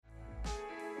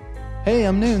Hey,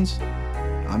 I'm Noons.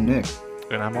 I'm Nick,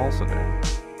 And I'm also Nick.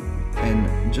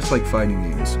 and just like fighting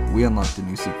games, we unlocked a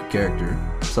new secret character.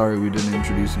 Sorry we didn't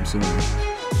introduce him sooner.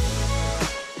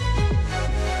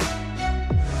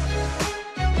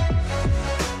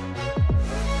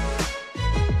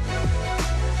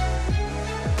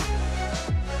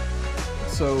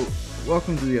 So,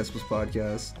 welcome to the Espos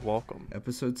Podcast, Welcome.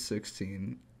 episode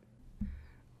 16.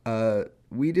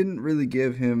 We didn't really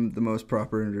give him the most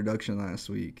proper introduction last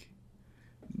week,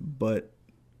 but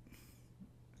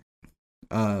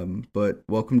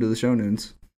welcome to the show,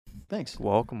 Noons. Thanks.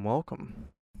 Welcome.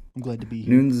 I'm glad to be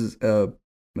here. Noons is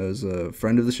a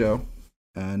friend of the show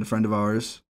and a friend of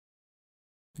ours.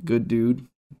 Good dude,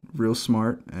 real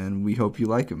smart, and we hope you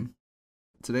like him.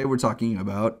 Today we're talking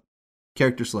about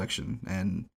character selection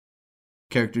and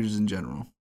characters in general.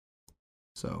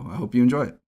 So I hope you enjoy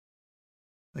it.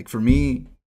 Like for me,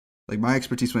 like my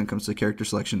expertise when it comes to character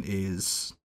selection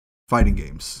is fighting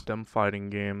games. Them fighting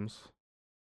games.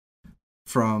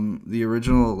 From the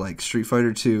original like Street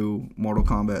Fighter 2, Mortal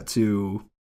Kombat 2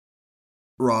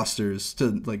 rosters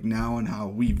to like now and how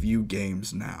we view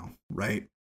games now, right?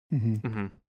 Mm-hmm.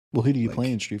 Well, who do you Like-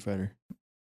 play in Street Fighter?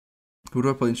 Who do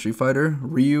I play in Street Fighter?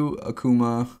 Ryu,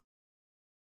 Akuma,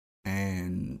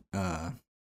 and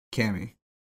Cammy.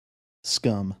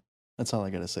 Scum. That's all I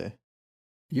gotta say.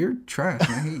 You're trash,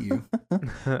 and I hate you.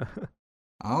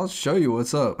 I'll show you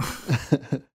what's up.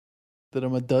 That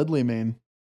I'm a Dudley main.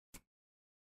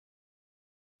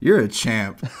 You're a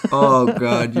champ. Oh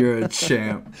god, you're a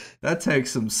champ. That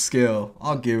takes some skill.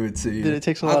 I'll give it to you. Dude, it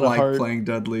takes a I lot of like heart. playing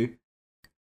Dudley.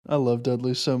 I love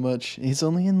Dudley so much. He's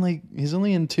only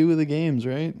in 2 of the games,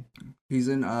 right? He's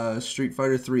in Street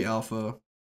Fighter 3 Alpha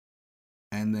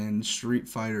and then Street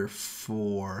Fighter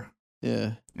 4.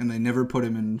 Yeah. And they never put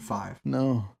him in 5.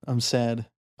 No, I'm sad.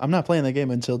 I'm not playing that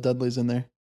game until Dudley's in there.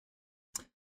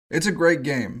 It's a great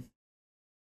game.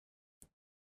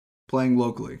 Playing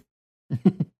locally.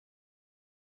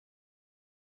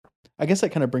 I guess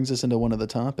that kind of brings us into one of the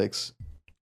topics.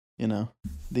 You know,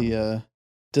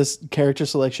 does character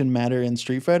selection matter in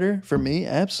Street Fighter? For me,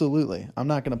 absolutely. I'm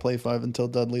not going to play 5 until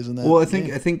Dudley's in that. Well, I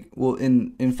game. think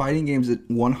in fighting games it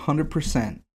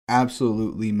 100%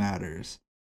 absolutely matters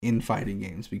in fighting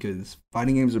games because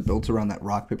fighting games are built around that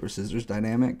rock paper scissors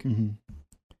dynamic, Mhm.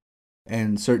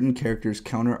 and certain characters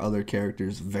counter other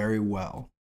characters very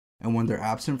well. And when they're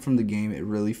absent from the game, it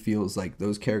really feels like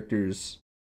those characters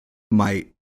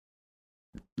might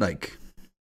like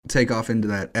take off into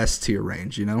that S tier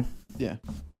range, you know? Yeah.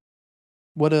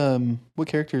 What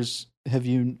characters have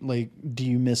you do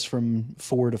you miss from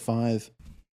 4 to 5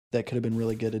 that could have been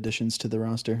really good additions to the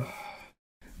roster?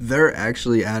 They're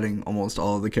actually adding almost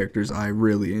all of the characters I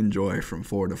really enjoy from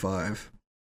 4 to 5,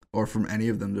 or from any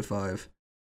of them to 5.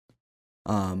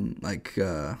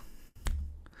 I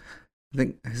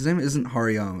think his name isn't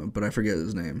Hariyama, but I forget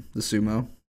his name. The sumo.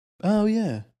 Oh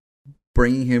yeah.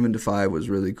 Bringing him into 5 was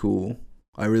really cool.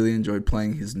 I really enjoyed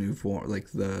playing his new form,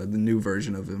 like the new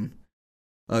version of him.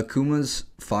 Kuma's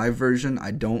 5 version,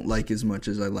 I don't like as much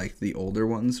as I like the older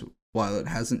ones. While it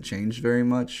hasn't changed very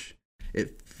much,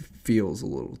 it feels a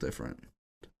little different.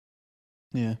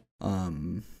 Yeah.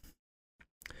 And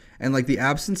like the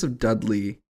absence of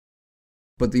Dudley,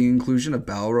 but the inclusion of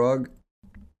Balrog,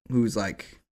 who's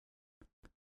like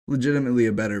legitimately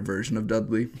a better version of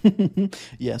Dudley.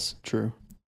 Yes, true.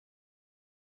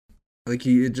 Like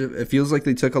it feels like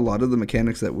they took a lot of the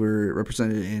mechanics that were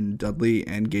represented in Dudley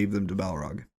and gave them to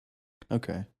Balrog.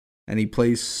 Okay. And he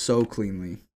plays so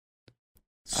cleanly,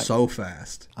 so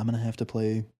fast. I'm going to have to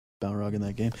play Balrog in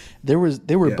that game. They were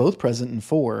Yeah. both present in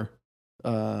 4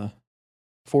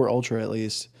 Ultra at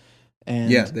least.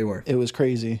 And Yeah, they were. it was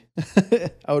crazy.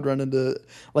 I would run into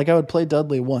I would play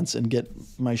Dudley once and get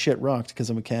my shit rocked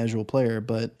because I'm a casual player,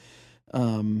 but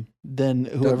then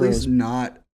whoever Dudley's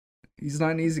he's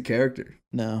not an easy character.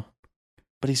 No.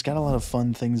 But he's got a lot of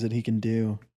fun things that he can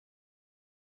do.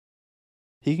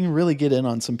 He can really get in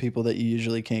on some people that you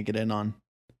usually can't get in on.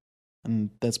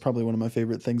 And that's probably one of my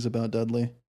favorite things about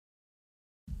Dudley.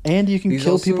 And you can He's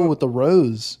kill people also- with the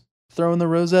rose. Throwing the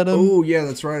rose at him. Oh, yeah,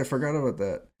 that's right. I forgot about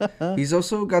that. He's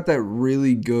also got that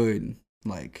really good,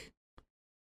 like,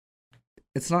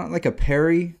 it's not like a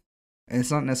parry, and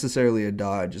it's not necessarily a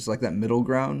dodge. It's like that middle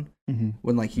ground Mhm.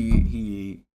 when like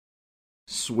he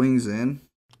swings in.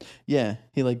 Yeah,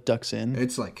 he ducks in.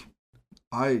 It's like,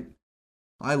 I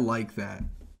like that.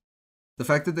 The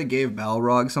fact that they gave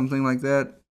Balrog something like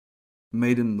that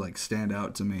made him like stand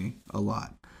out to me a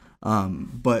lot.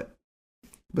 But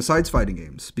besides fighting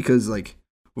games, because like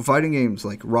with fighting games,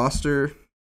 like roster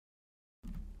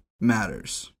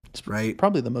matters, right?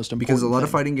 Probably the most important Because a lot of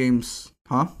thing. fighting games,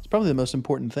 Huh? It's probably the most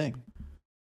important thing.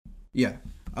 Yeah.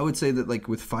 I would say that, like,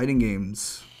 with fighting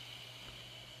games,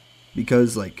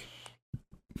 because, like,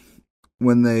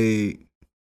 when they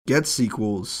get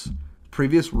sequels,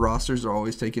 previous rosters are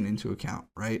always taken into account,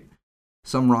 right?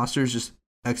 Some rosters just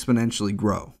exponentially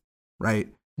grow, right?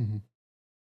 Mm-hmm.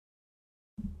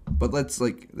 But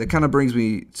that kind of brings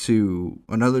me to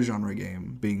another genre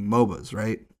game, being MOBAs,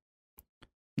 right?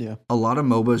 Yeah. A lot of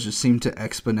MOBAs just seem to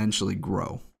exponentially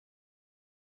grow.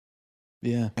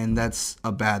 Yeah. And that's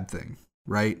a bad thing,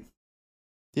 right?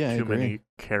 Yeah, I Too agree. many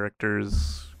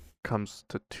characters comes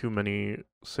to too many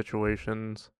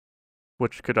situations,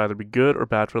 which could either be good or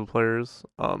bad for the players.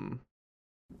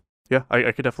 Yeah,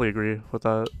 I could definitely agree with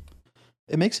that.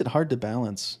 It makes it hard to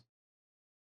balance.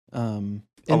 In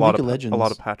A lot League of Legends, a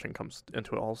lot of patching comes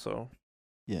into it also.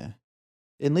 yeah.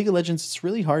 In League of Legends, it's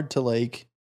really hard to like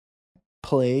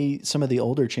play some of the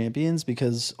older champions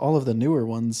because all of the newer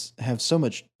ones have so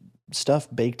much stuff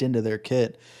baked into their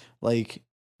kit. Like,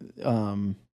 let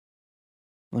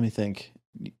me think.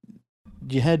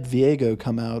 You had Viego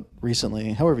come out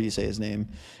recently, however you say his name,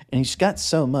 and he's got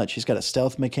so much. He's got a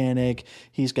stealth mechanic.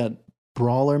 He's got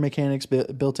brawler mechanics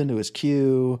built into his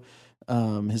Q.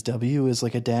 His W is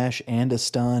like a dash and a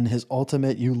stun. His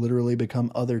ultimate, you literally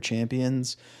become other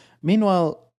champions.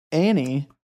 Meanwhile, Annie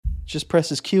just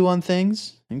presses Q on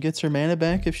things and gets her mana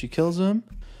back if she kills them.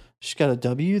 She's got a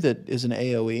W that is an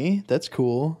AoE. That's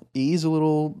cool. E's a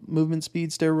little movement speed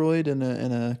steroid and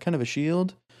a kind of a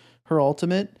shield. Her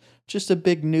ultimate, just a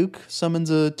big nuke,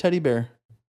 summons a teddy bear.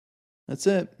 That's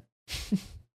it.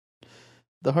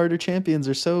 The harder champions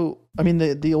are so... I mean,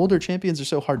 the older champions are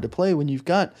so hard to play when you've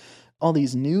got all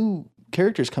these new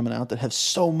characters coming out that have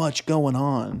so much going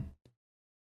on.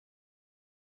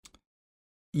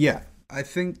 Yeah, I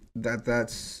think that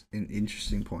that's an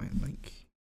interesting point. Like,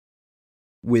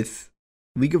 with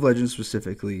League of Legends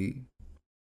specifically,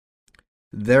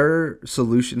 their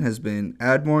solution has been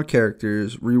add more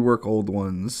characters, rework old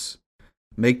ones,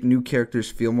 make new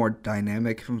characters feel more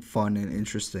dynamic and fun and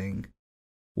interesting.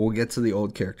 We'll get to the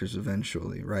old characters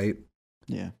eventually, right?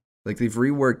 Yeah. Like, they've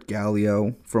reworked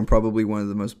Galio from probably one of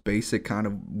the most basic kind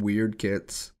of weird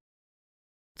kits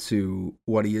to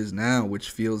what he is now, which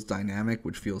feels dynamic,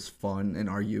 which feels fun, and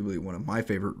arguably one of my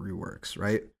favorite reworks,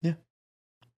 right? Yeah.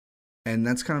 And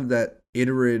that's kind of that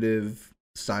iterative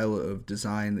style of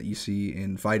design that you see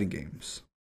in fighting games.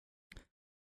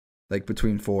 Like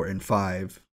between 4 and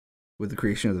 5, with the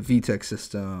creation of the VTech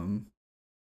system,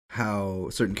 how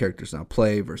certain characters now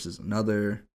play versus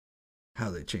another,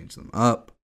 how they change them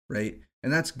up, right?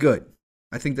 And that's good.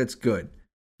 I think that's good.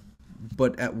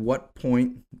 But at what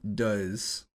point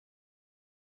does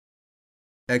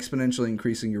exponentially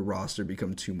increasing your roster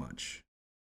become too much?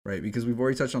 Right? Because we've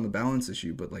already touched on the balance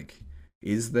issue, but like,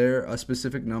 is there a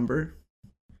specific number?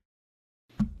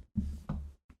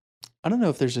 I don't know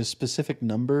if there's a specific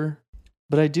number,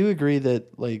 but I do agree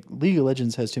that like League of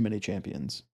Legends has too many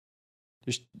champions.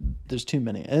 There's too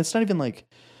many. And it's not even like...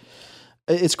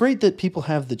 It's great that people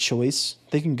have the choice.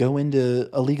 They can go into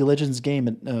a League of Legends game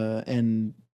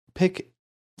and pick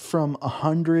from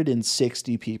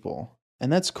 160 people.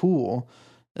 And that's cool,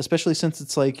 especially since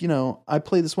it's like, I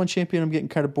play this one champion, I'm getting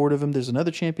kind of bored of him. There's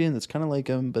another champion that's kind of like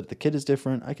him, but the kit is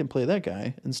different. I can play that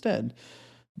guy instead.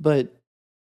 But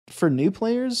for new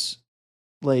players,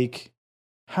 like,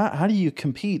 how do you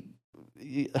compete?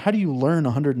 How do you learn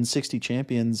 160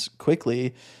 champions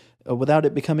quickly without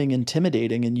it becoming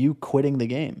intimidating and you quitting the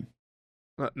game?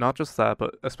 Not just that,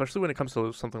 but especially when it comes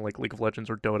to something like League of Legends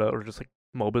or Dota or just like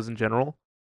MOBAs in general,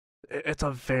 it's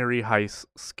a very high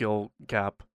skill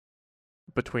gap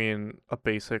between a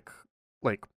basic,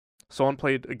 like, someone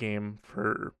played a game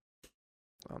for,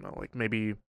 I don't know, like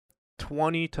maybe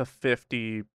 20 to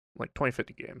 50, like 20,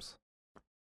 50 games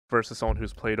versus someone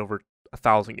who's played over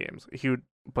 1,000 games.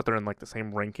 But they're in like the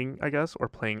same ranking, I guess, or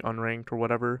playing unranked or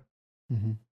whatever.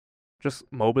 Mm-hmm. Just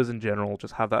MOBAs in general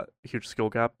just have that huge skill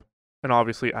gap. And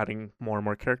obviously adding more and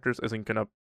more characters isn't going to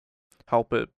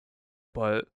help it,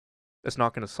 but it's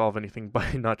not going to solve anything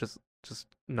by not just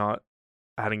not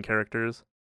adding characters.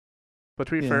 But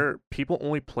to be fair, people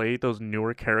only play those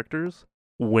newer characters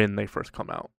when they first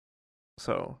come out.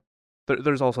 So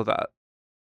there's also that.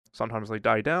 Sometimes they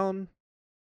die down.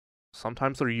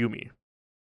 Sometimes they're Yumi.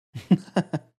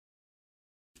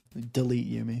 Delete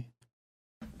Yumi.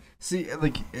 See,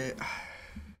 like,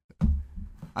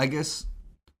 I guess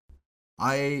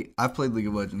I've played League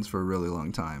of Legends for a really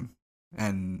long time,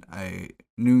 and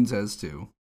Noons has too,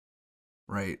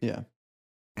 right? Yeah.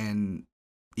 And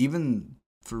even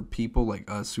for people like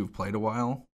us who've played a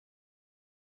while,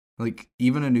 like,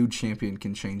 even a new champion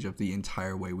can change up the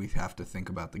entire way we have to think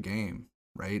about the game,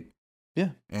 right? Yeah.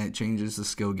 And it changes the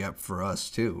skill gap for us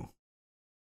too.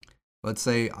 Let's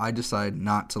say I decide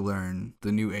not to learn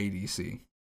the new ADC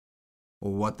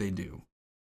or what they do.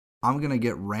 I'm going to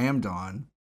get rammed on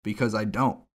because I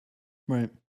don't. Right.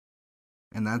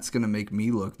 And that's going to make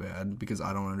me look bad because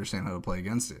I don't understand how to play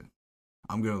against it.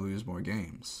 I'm going to lose more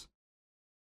games.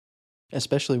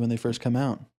 Especially when they first come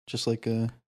out, just like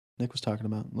Nick was talking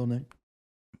about, Lil Nick.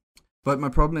 But my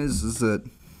problem is that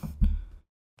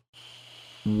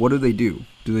what do?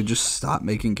 Do they just stop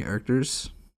making characters?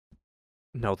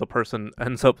 No, the person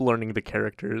ends up learning the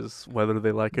characters whether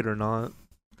they like it or not.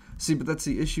 See, but that's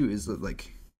the issue is that,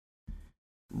 like,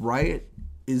 Riot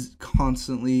is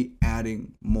constantly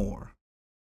adding more.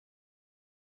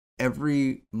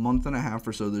 Every month and a half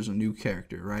or so, there's a new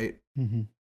character, right? Mm-hmm.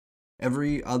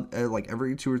 Every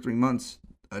 2 or 3 months,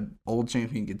 an old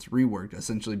champion gets reworked,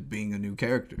 essentially being a new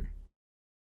character,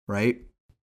 right?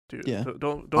 Dude, Yeah.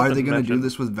 don't Are they going to do mention-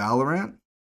 this with Valorant?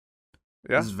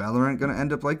 Yeah. Is Valorant going to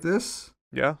end up like this?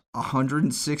 Yeah.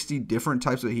 160 different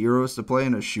types of heroes to play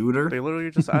in a shooter? They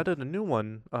literally just added a new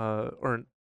one. Or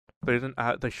they didn't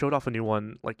add. They showed off a new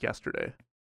one like yesterday,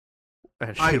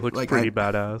 and she looks pretty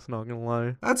badass. Not gonna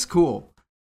lie. That's cool.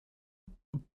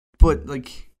 But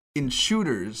like in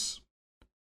shooters,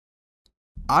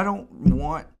 I don't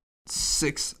want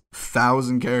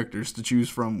 6,000 characters to choose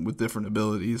from with different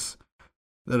abilities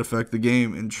that affect the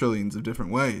game in trillions of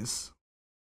different ways.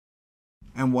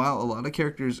 And while a lot of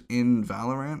characters in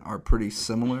Valorant are pretty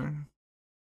similar,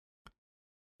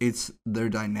 it's their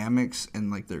dynamics and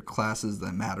like their classes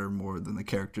that matter more than the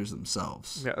characters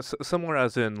themselves. Yeah, similar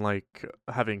as in like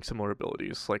having similar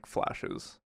abilities, like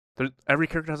flashes. Every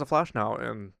character has a flash now,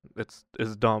 and it's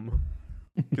dumb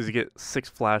because you get 6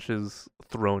 flashes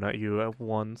thrown at you at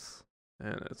once,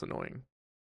 and it's annoying.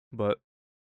 But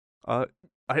so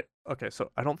I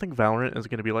don't think Valorant is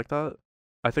gonna be like that.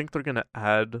 I think they're gonna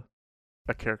add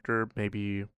a character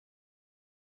maybe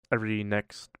every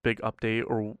next big update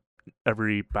or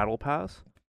every battle pass,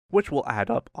 which will add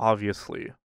up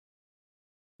obviously,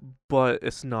 but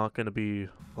it's not going to be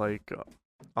like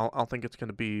I don't think it's going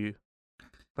to be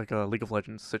like a League of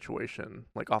Legends situation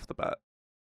like off the bat.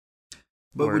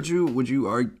 But would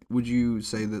you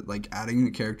say that like adding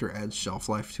a character adds shelf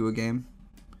life to a game?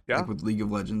 Yeah. Like with League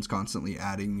of Legends constantly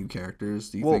adding new characters,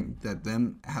 do you think that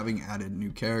them having added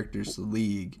new characters to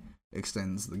League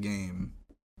extends the game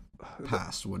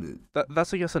past what it?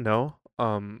 That's a yes and no.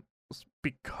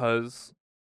 Because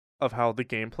of how the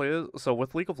gameplay is. So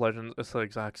with League of Legends, it's the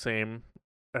exact same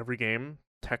every game.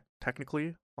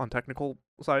 Technically, on technical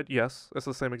side, yes, it's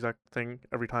the same exact thing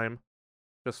every time.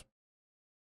 Just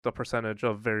the percentage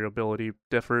of variability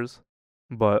differs.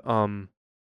 But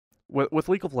with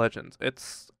League of Legends,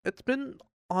 it's been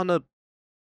on a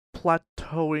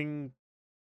plateauing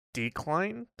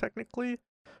decline technically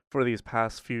for these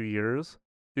past few years.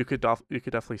 You could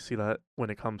definitely see that when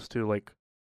it comes to like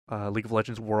League of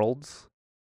Legends Worlds.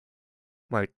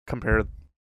 Like compare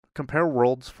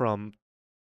Worlds from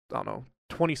I don't know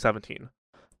 2017,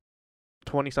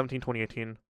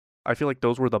 2018. I feel like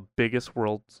those were the biggest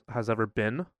Worlds has ever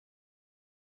been,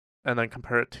 and then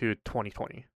compare it to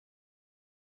 2020.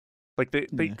 Like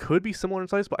they could be similar in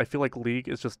size, but I feel like League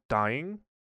is just dying.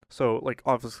 So like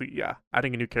obviously, yeah,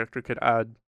 adding a new character could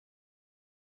add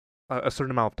a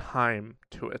certain amount of time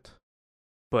to it,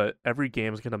 but every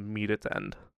game is gonna meet its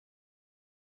end.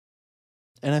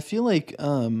 And I feel like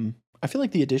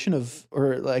the addition of,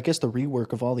 or I guess the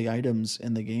rework of all the items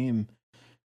in the game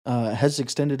has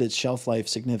extended its shelf life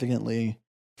significantly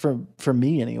for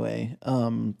me anyway.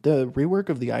 The rework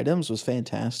of the items was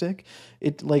fantastic.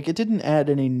 It didn't add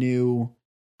any new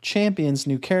champions,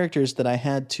 new characters that I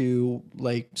had to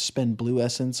like spend blue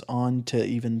essence on to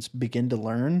even begin to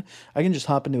learn. I can just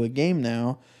hop into a game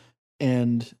now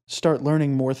and start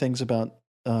learning more things about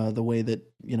the way that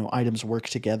items work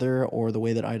together, or the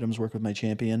way that items work with my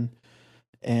champion.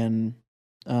 And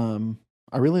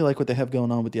I really like what they have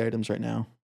going on with the items right now.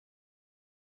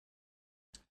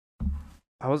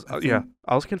 I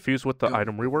was confused with the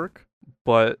item rework,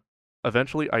 but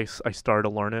eventually I started to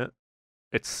learn it.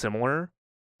 It's similar,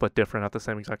 but different at the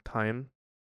same exact time.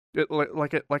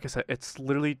 Like I said, it's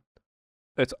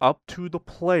up to the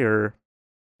player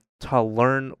to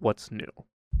learn what's new.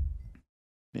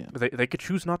 Yeah. They could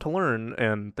choose not to learn,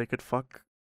 and they could fuck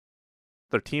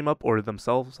their team up or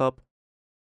themselves up.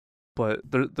 But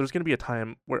there's gonna be a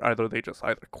time where either they just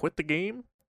quit the game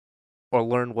or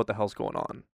learn what the hell's going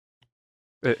on.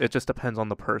 It just depends on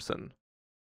the person.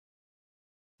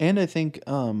 And I think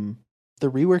the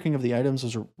reworking of the items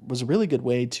was a really good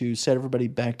way to set everybody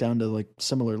back down to like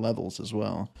similar levels as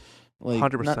well. Like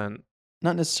 100%.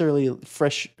 not necessarily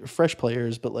fresh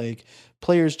players, but like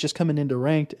players just coming into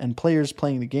ranked and players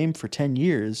playing the game for 10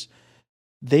 years,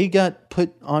 they got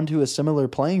put onto a similar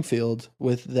playing field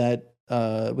with that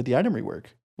with the item rework,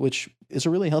 which is a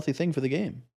really healthy thing for the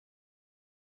game.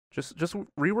 Just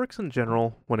reworks in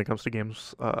general when it comes to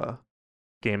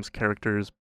games,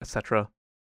 characters, etc.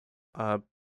 Uh,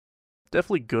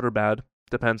 definitely good or bad.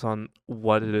 Depends on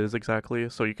what it is exactly.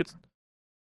 So you could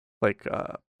like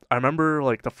I remember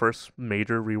like the first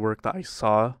major rework that I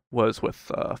saw was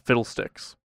with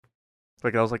Fiddlesticks.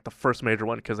 Like that was like the first major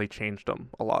one because they changed them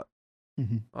a lot.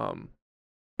 Mm-hmm. And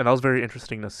that was very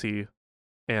interesting to see,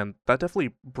 and that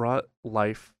definitely brought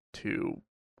life to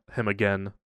him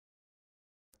again.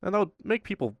 And that would make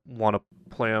people want to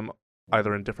play him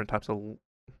either in different types of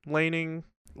laning,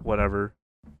 whatever.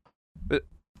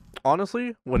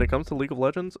 Honestly, when it comes to League of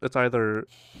Legends, it's either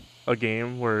a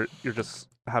game where you're just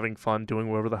having fun doing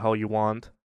whatever the hell you want,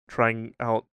 trying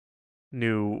out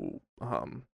new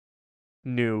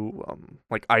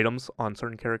like items on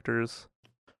certain characters,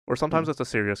 or sometimes it's a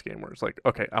serious game where it's like,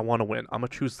 okay, I want to win. I'm gonna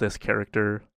choose this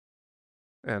character,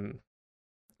 and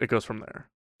it goes from there.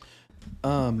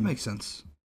 That makes sense.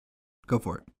 Go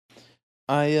for it.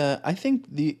 I think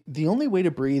the only way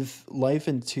to breathe life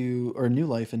into or new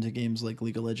life into games like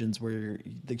League of Legends, where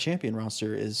the champion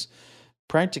roster is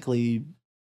practically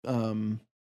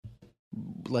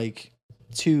like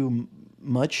too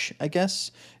much, I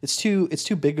guess it's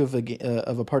too big of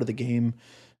a part of the game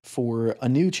for a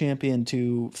new champion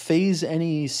to phase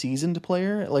any seasoned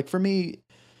player. Like for me,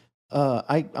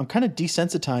 I'm kind of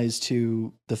desensitized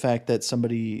to the fact that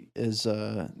somebody is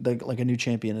like a new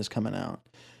champion is coming out,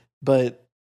 but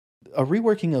a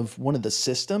reworking of one of the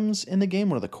systems in the game,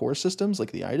 one of the core systems,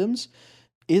 like the items,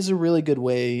 is a really good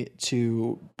way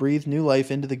to breathe new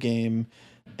life into the game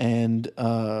and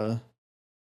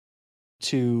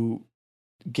to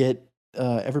get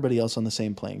everybody else on the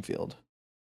same playing field.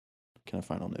 Kind of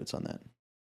final notes on that.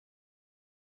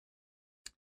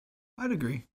 I'd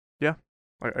agree. Yeah,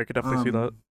 I could definitely see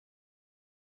that.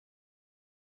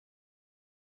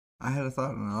 I had a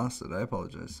thought and I lost it. I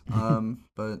apologize.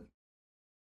 But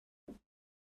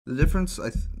the difference,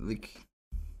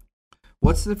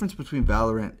 what's the difference between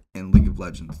Valorant and League of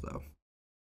Legends, though?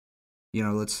 You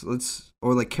know, let's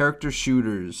or like character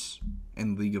shooters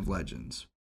and League of Legends,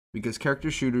 because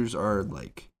character shooters are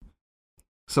like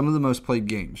some of the most played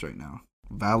games right now.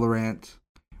 Valorant,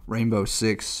 Rainbow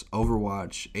Six,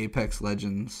 Overwatch, Apex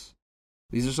Legends.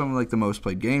 These are some of like the most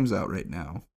played games out right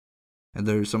now, and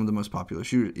they're some of the most popular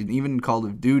shooters. And even Call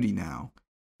of Duty now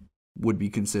would be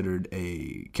considered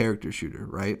a character shooter,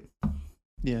 right?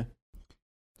 Yeah.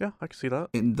 Yeah, I can see that.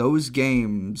 In those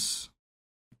games,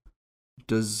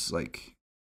 does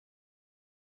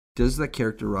that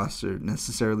character roster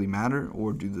necessarily matter,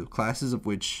 or do the classes of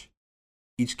which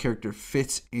each character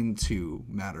fits into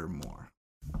matter more?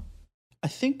 I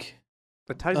think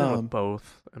it ties in with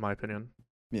both, in my opinion.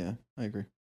 Yeah, I agree.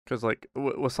 Because like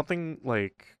with something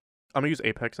like, I'm gonna use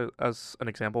Apex as an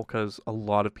example because a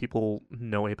lot of people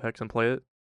know Apex and play it,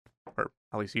 or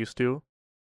at least used to.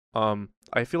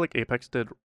 I feel like Apex did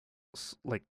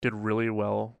really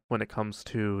well when it comes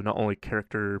to not only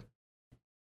character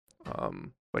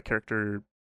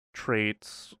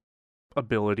traits,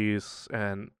 abilities,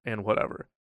 and whatever,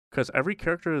 because every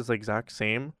character is the exact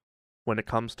same when it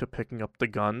comes to picking up the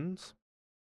guns,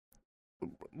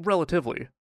 relatively.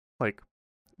 Like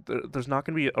there's not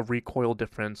going to be a recoil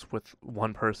difference with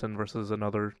one person versus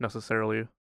another necessarily,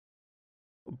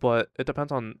 but it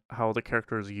depends on how the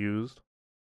character is used.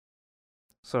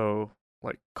 So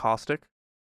like Caustic,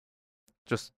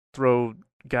 just throw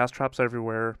gas traps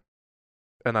everywhere,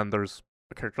 and then there's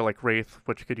a character like Wraith,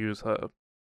 which could use a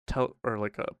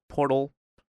portal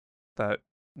that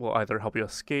will either help you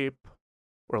escape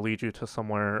or lead you to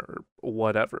somewhere or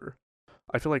whatever.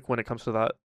 I feel like when it comes to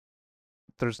that,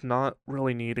 there's not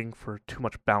really needing for too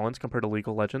much balance compared to League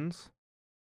of Legends.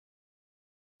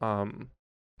 But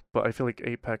I feel like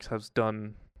Apex has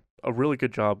done a really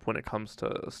good job when it comes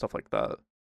to stuff like that,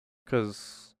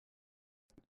 because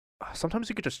sometimes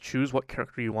you could just choose what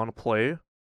character you want to play.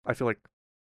 I feel like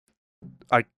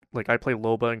I play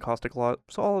Loba and Caustic a lot,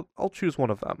 so I'll choose one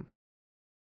of them.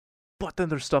 But then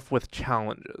there's stuff with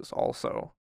challenges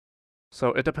also. So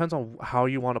it depends on how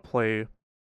you want to play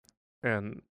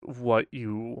and what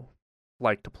you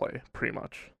like to play, pretty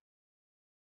much.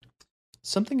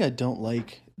 Something I don't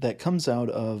like that comes out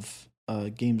of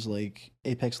games like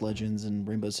Apex Legends and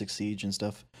Rainbow Six Siege and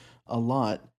stuff a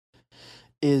lot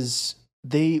is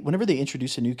whenever they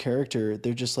introduce a new character,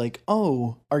 they're just like,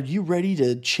 oh, are you ready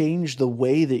to change the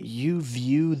way that you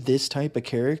view this type of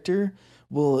character?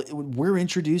 well, we're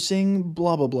introducing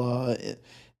blah blah blah.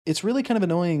 It's really kind of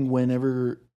annoying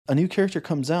whenever a new character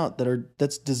comes out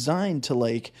that's designed to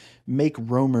like make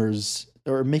roamers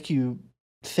or make you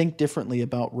think differently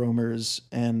about roamers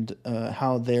and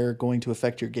how they're going to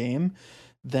affect your game.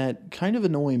 That kind of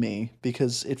annoy me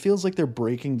because it feels like they're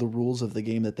breaking the rules of the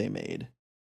game that they made.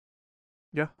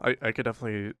 Yeah, I could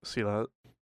definitely see that.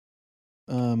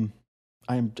 Um,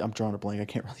 I'm drawing a blank. I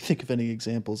can't really think of any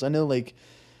examples. I know like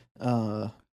uh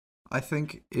I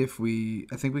think we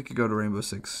could go to Rainbow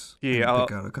Six Yeah, and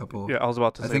pick out a couple. yeah, I was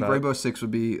about to I say think that. Rainbow Six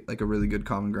would be like a really good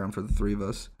common ground for the three of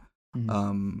us.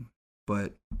 mhm.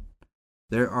 But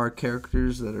there are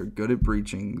characters that are good at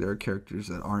breaching. There are characters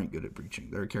that aren't good at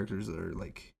breaching. There are characters that are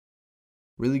like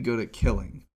really good at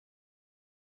killing.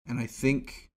 And I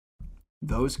think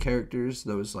those characters,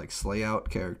 those like slay out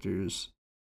characters,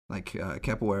 like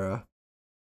Capoeira,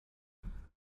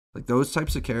 like those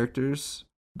types of characters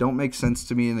don't make sense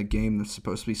to me in a game that's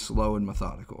supposed to be slow and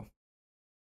methodical.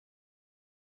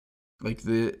 Like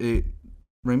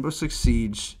Rainbow Six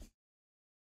Siege,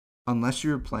 unless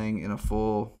you're playing in a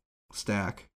full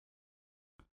stack,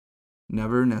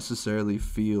 never necessarily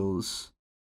feels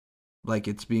like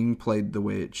it's being played the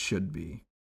way it should be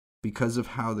because of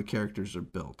how the characters are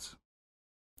built.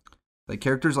 Like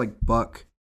characters like Buck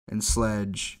and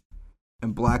Sledge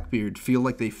and Blackbeard feel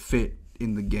like they fit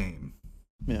in the game,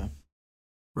 Yeah.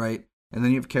 right? And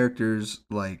then you have characters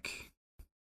like,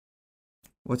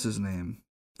 what's his name?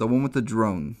 The one with the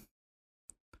drone.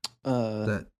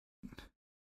 That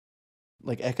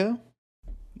Like Echo?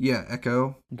 Yeah,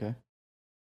 Echo Okay.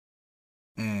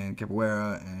 and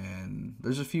Capoeira, and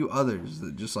there's a few others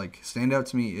that just like stand out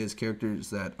to me as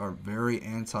characters that are very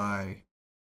anti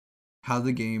how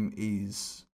the game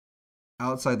is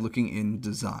outside looking in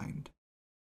designed.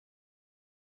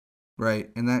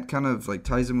 Right? And that kind of like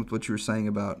ties in with what you were saying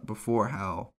about before,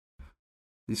 how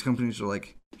these companies are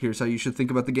like, here's how you should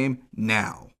think about the game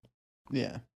now.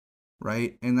 Yeah.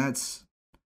 Right? And that's,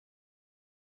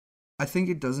 I think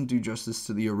it doesn't do justice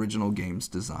to the original game's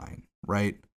design,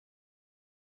 right?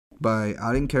 By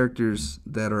adding characters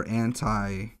that are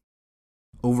anti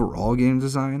overall game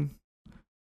design,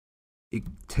 it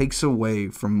takes away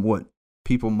from what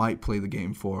people might play the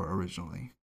game for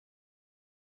originally.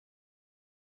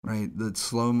 Right? The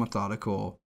slow,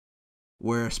 methodical,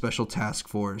 we're a special task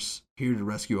force, here to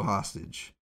rescue a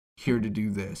hostage, here to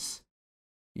do this,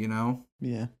 you know?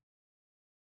 Yeah.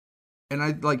 And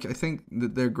I think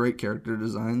that they're great character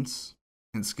designs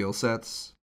and skill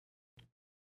sets,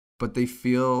 but they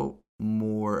feel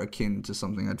more akin to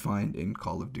something I'd find in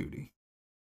Call of Duty.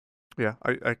 Yeah,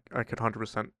 I could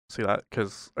 100% see that,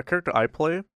 because a character I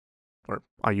play, or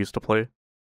I used to play,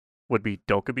 would be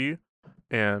Dokkaebi,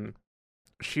 and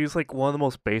she's like one of the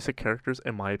most basic characters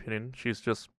in my opinion. She's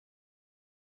just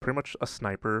pretty much a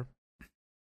sniper,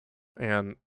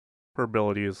 and her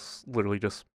ability is literally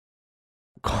just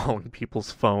calling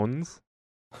people's phones.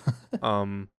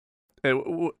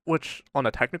 Which on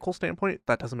a technical standpoint,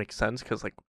 that doesn't make sense, because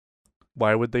like,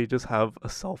 why would they just have a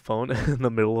cell phone in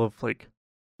the middle of like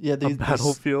Yeah, a these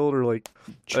battlefield or like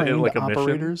trained like a mission?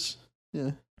 operators.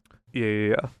 Yeah.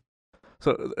 Yeah.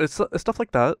 So it's stuff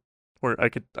like that where I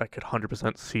could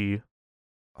 100% see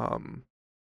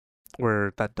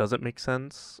where that doesn't make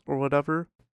sense or whatever.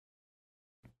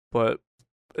 But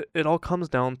it all comes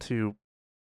down to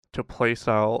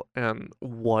playstyle and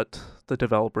what the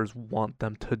developers want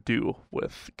them to do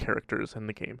with characters in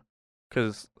the game.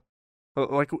 Because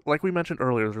like we mentioned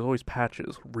earlier, there's always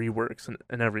patches, reworks,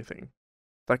 and everything.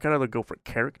 That can either go for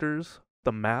characters,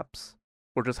 the maps,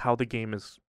 or just how the game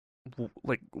is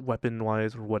like weapon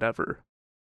wise or whatever.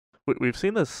 We've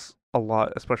seen this a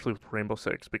lot, especially with Rainbow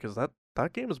Six, because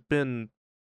that game has been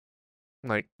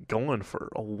like going for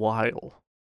a while.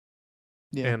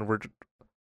 Yeah. And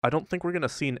I don't think we're gonna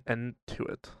see an end to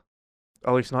it,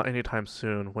 at least not anytime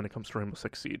soon when it comes to Rainbow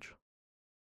Six Siege.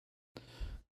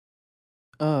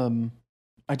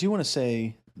 I do want to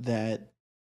say that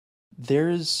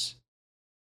there's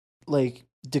like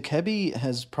Dokkaebi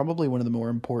has probably one of the more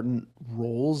important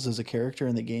roles as a character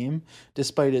in the game,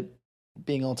 despite it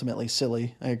being ultimately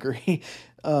silly. I agree.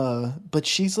 But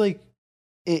she's like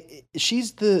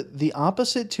she's the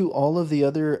opposite to all of the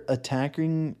other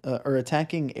attacking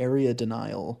area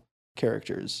denial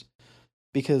characters,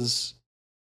 because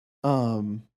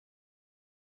oh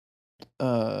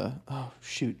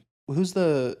shoot, who's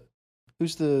the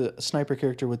sniper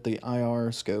character with the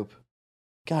IR scope?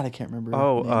 God, I can't remember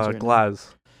Oh, names right now.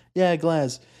 Glaz. Yeah,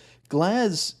 Glaz.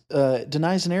 Glaz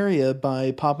denies an area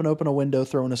by popping open a window,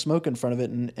 throwing a smoke in front of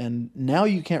it, and now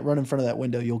you can't run in front of that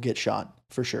window. You'll get shot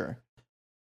for sure.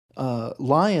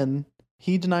 Lion,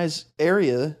 he denies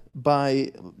area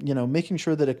by making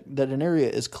sure that an area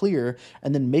is clear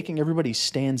and then making everybody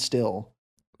stand still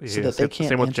so Yeah, that they same, can't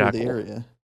same with enter the Jackal. area.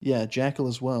 Yeah, Jackal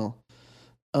as well.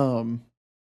 Um,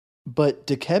 but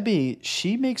Dekebi,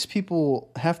 she makes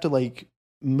people have to like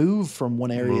move from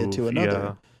one area to Move, another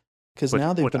yeah. because Which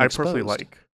now they've which been I personally exposed.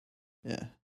 like. Yeah.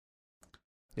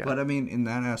 Yeah. But I mean, in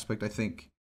that aspect, I think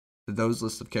that those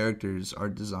lists of characters are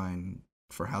designed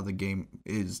for how the game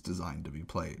is designed to be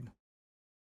played.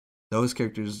 Those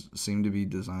characters seem to be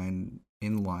designed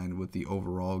in line with the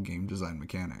overall game design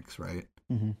mechanics, right?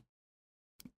 Hmm.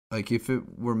 Like if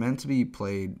it were meant to be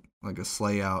played like a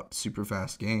slay out super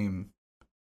fast game,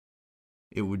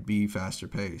 it would be faster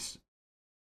paced,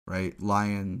 right?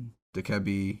 Lion,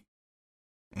 Dekebi,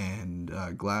 and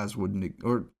Glaz wouldn't,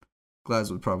 or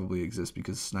Glaz would probably exist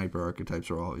because sniper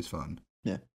archetypes are always fun.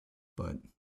 Yeah. But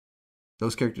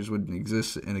those characters wouldn't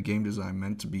exist in a game design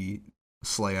meant to be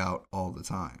slay out all the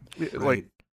time, Yeah, right?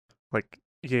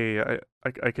 yeah,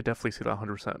 I could definitely see that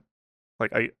 100%.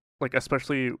 Like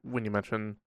especially when you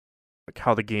mention like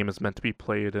how the game is meant to be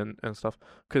played and stuff,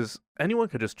 because anyone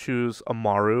could just choose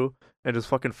Amaru and just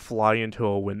fucking fly into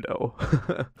a window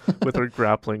with her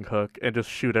grappling hook and just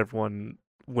shoot everyone,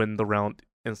 win the round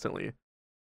instantly.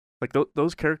 Like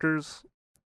those characters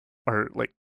are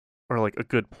like a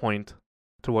good point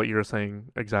to what you're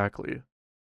saying exactly.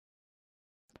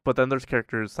 But then there's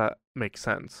characters that make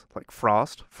sense, like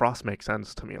Frost. Frost makes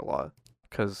sense to me a lot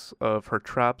because of her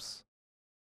traps.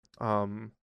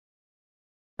 Um,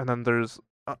 and then there's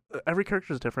every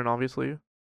character is different, obviously.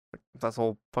 Like, that's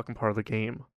all fucking part of the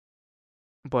game.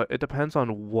 But it depends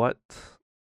on what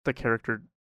the character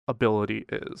ability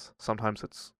is. Sometimes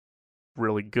it's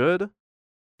really good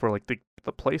for like the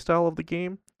play style of the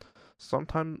game.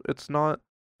 Sometimes it's not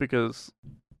because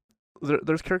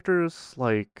there's characters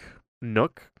like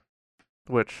Nook,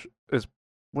 which is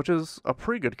which is a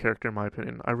pretty good character in my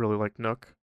opinion. I really like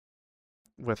Nook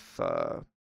with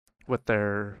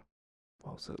their,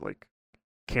 what was it, like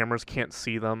cameras can't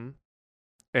see them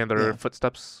and their Yeah.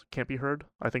 footsteps can't be heard.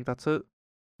 I think that's it.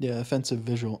 Yeah. Offensive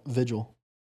visual vigil.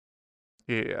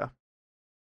 Yeah.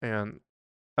 And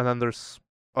and then there's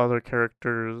other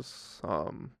characters,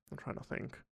 I'm trying to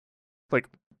think. Like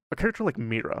a character like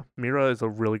Mira. Mira is a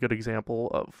really good example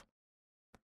of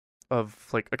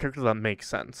like a character that makes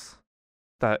sense.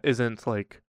 That isn't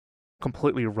like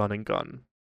completely run and gun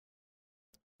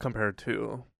compared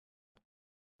to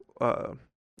uh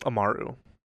Amaru.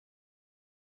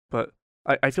 But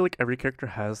I feel like every character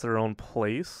has their own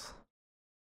place.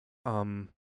 Um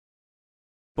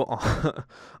but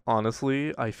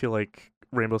honestly, I feel like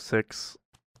Rainbow Six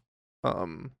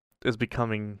um is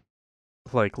becoming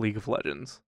like League of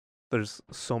Legends. There's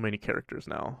so many characters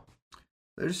now.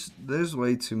 There's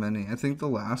way too many. I think the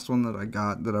last one that I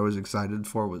got that I was excited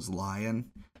for was Lion,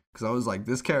 because I was like,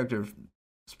 this character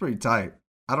is pretty tight.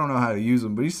 I don't know how to use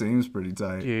him, but he seems pretty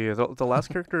tight. Yeah, the last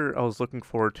character I was looking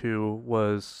forward to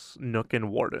was Nook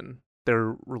and Warden.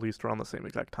 They're released around the same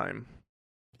exact time.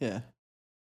 Yeah.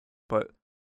 But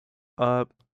uh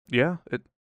yeah,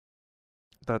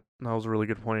 that was a really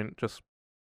good point. Just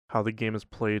how the game is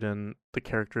played and the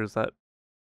characters that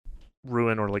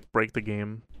ruin or like break the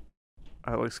game,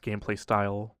 at least gameplay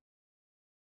style.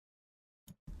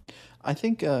 I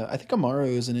think Amaru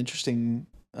is an interesting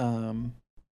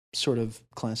sort of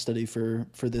class study for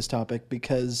this topic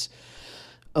because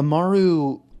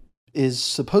Amaru is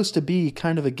supposed to be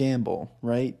kind of a gamble,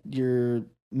 right? You're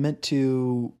meant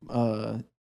to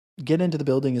get into the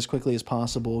building as quickly as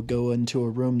possible, go into a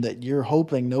room that you're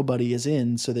hoping nobody is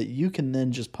in, so that you can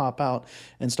then just pop out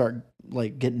and start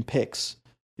like getting picks.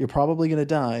 You're probably gonna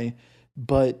die,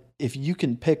 but if you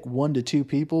can pick 1 to 2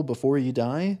 people before you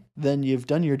die, then you've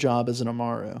done your job as an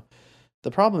Amaru.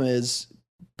 The problem is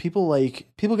people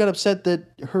got upset that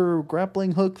her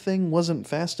grappling hook thing wasn't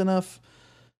fast enough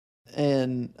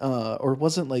and or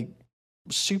wasn't like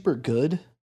super good,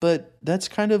 but that's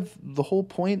kind of the whole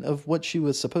point of what she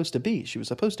was supposed to be. She was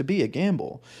supposed to be a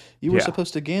gamble. You were Yeah.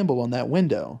 supposed to gamble on that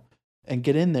window and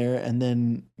get in there, and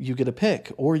then you get a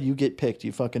pick, or you get picked,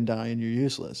 you fucking die and you're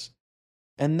useless.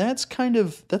 And that's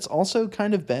also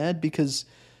kind of bad because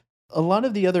a lot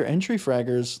of the other entry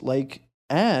fraggers like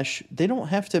Ash, they don't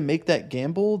have to make that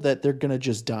gamble that they're going to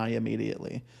just die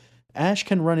immediately. Ash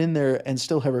can run in there and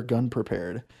still have her gun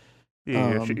prepared.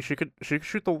 Yeah, Um she could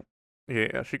shoot the,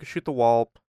 yeah, she could shoot the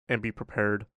wall and be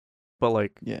prepared. But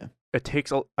like yeah. it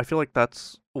takes I feel like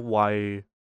that's why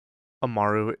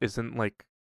Amaru isn't like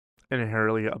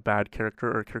inherently a bad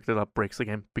character or a character that breaks the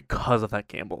game because of that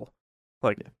gamble.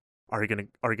 Like, Yeah. are you gonna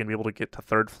be able to get to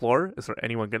third floor? Is there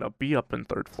anyone gonna be up in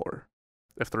third floor?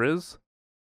 If there is,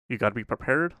 you got to be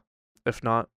prepared. If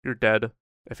not, you're dead.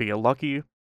 If you get lucky,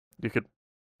 you could,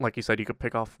 like you said, you could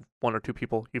pick off one or two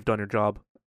people. You've done your job,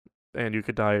 and you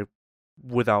could die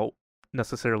without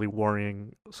necessarily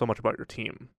worrying so much about your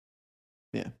team.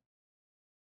 Yeah.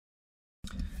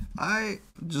 I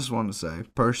just want to say,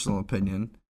 personal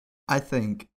opinion, I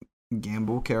think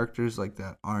gamble characters like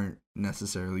that aren't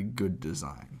necessarily good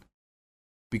design.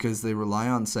 Because they rely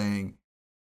on saying,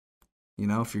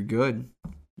 if you're good,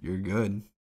 you're good,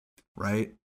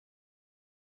 right?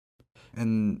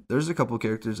 And there's a couple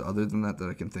characters other than that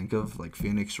I can think of, like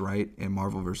Phoenix Wright in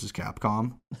Marvel vs.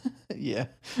 Capcom. Yeah.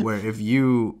 Where if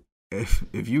you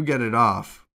get it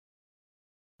off,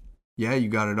 yeah, you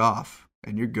got it off,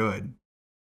 and you're good.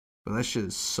 But that shit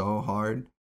is so hard.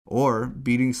 Or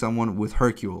beating someone with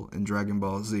Hercule in Dragon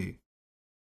Ball Z.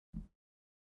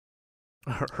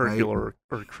 Hercule or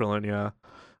Krillin, yeah.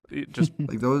 Just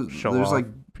like those, show there's off like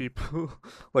people.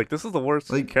 Like, this is the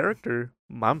worst like character.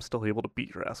 I'm still able to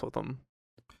beat your ass with them.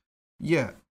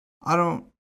 Yeah, I don't.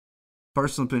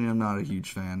 Personal opinion, I'm not a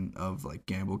huge fan of like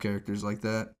gamble characters like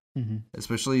that,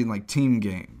 especially in like team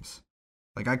games.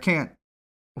 Like I can't.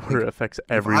 Where it affects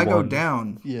everyone. If I go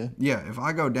down, yeah. If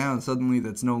I go down, suddenly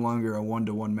that's no longer a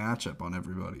 1-to-1 matchup on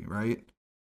everybody, right?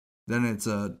 Then it's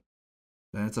a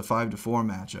 5-to-4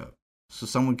 matchup. So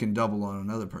someone can double on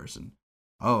another person.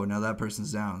 Oh, now that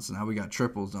person's down, so now we got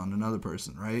triples on another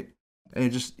person, right? And it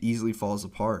just easily falls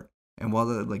apart. And while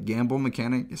the like gamble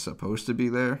mechanic is supposed to be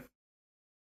there,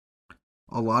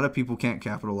 a lot of people can't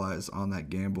capitalize on that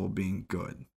gamble being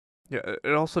good. Yeah,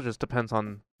 it also just depends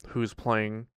on who's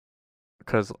playing.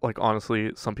 Because, like,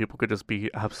 honestly, some people could just be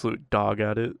absolute dog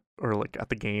at it, or, like, at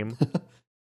the game.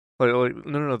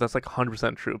 No, that's, like,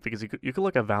 100% true, because you could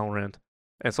look at Valorant,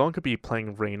 and someone could be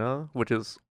playing Reyna, which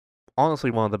is honestly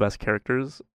one of the best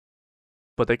characters,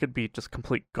 but they could be just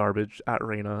complete garbage at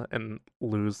Reyna and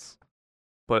lose.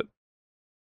 But,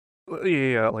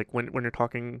 yeah, like, when you're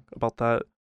talking about that,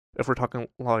 if we're talking,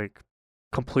 like,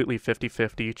 completely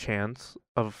 50-50 chance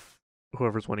of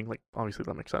whoever's winning, like, obviously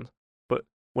that makes sense. But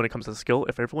when it comes to skill,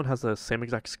 if everyone has the same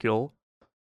exact skill,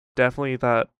 definitely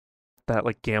that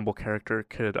like gamble character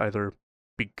could either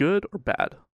be good or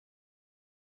bad.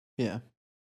 Yeah.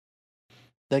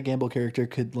 That gamble character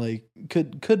could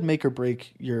make or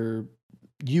break you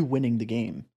winning the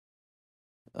game.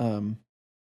 And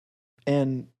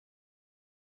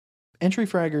entry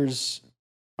fraggers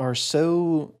are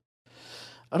so,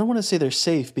 I don't want to say they're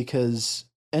safe, because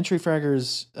entry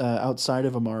fraggers outside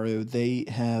of Amaru, they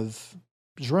have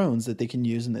drones that they can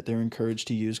use and that they're encouraged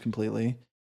to use completely.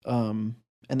 And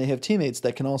they have teammates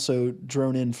that can also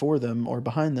drone in for them or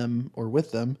behind them or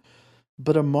with them.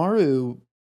 But Amaru,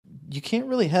 you can't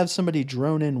really have somebody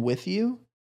drone in with you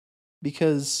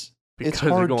because it's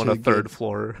hard you're going to to third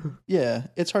floor. Yeah,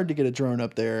 it's hard to get a drone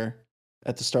up there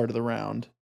at the start of the round.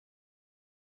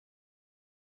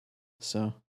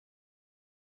 So,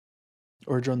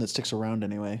 or a drone that sticks around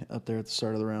anyway up there at the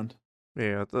start of the round.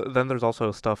 Yeah, then there's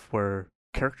also stuff where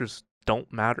characters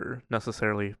don't matter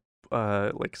necessarily,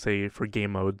 like say for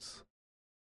game modes.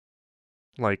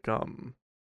 Like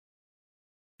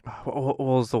what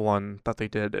was the one that they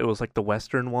did? It was like the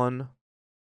Western one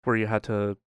where you had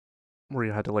to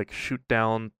like shoot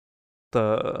down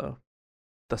the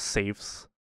safes.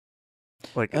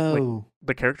 Like the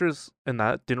characters in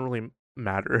that didn't really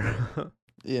matter.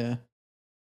 Yeah.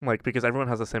 Like, because everyone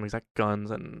has the same exact guns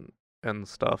and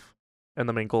stuff. And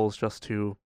the main goal is just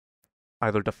to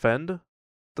either defend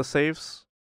the safes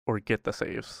or get the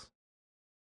safes.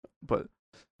 But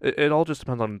it all just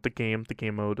depends on the game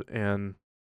mode, and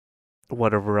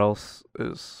whatever else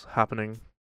is happening.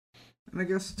 And I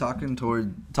guess talking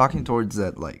towards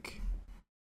that, like,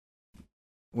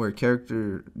 where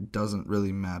character doesn't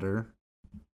really matter.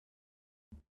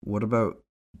 What about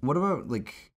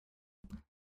like,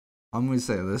 I'm gonna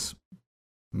say this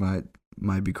might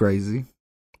be crazy.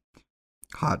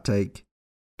 Hot take.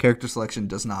 Character selection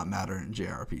does not matter in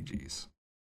JRPGs.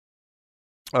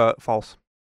 False.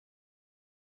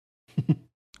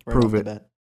 Prove it.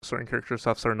 Certain characters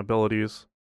have certain abilities.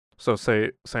 So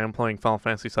say I'm playing Final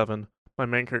Fantasy VII. My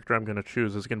main character I'm gonna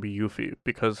choose is gonna be Yuffie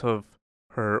because of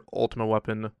her ultimate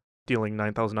weapon dealing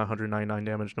 9,999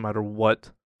 damage no matter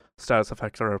what status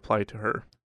effects are applied to her.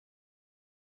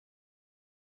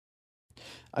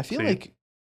 I feel like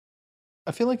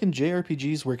in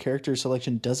JRPGs where character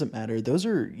selection doesn't matter, those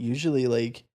are usually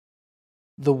like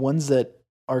the ones that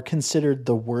are considered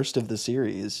the worst of the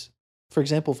series. For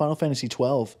example, Final Fantasy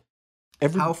XII.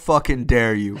 How fucking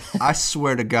dare you? I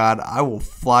swear to God, I will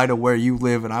fly to where you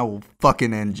live and I will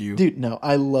fucking end you. Dude, no,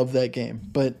 I love that game.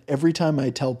 But every time I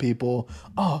tell people,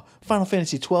 oh, Final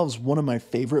Fantasy 12 is one of my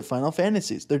favorite Final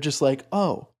Fantasies, they're just like,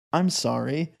 oh, I'm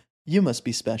sorry. You must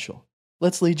be special.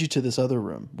 Let's lead you to this other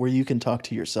room where you can talk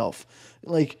to yourself.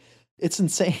 Like, it's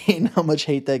insane how much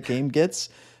hate that game gets.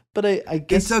 But I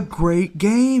guess. It's a great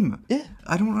game. Yeah.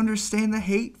 I don't understand the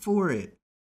hate for it.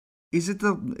 Is it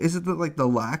the like the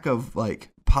lack of like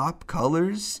pop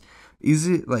colors? Is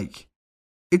it like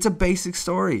it's a basic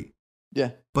story?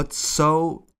 Yeah. But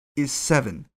so is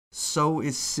 7. So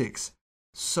is 6.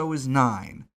 So is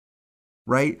 9.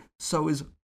 Right? So is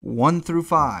 1 through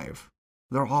 5.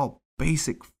 They're all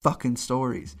basic fucking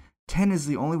stories. 10 is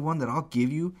the only one that I'll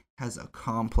give you has a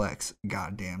complex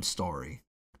goddamn story.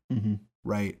 Mm-hmm.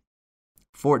 Right?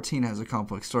 14 has a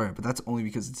complex story, but that's only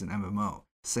because it's an MMO.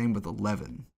 Same with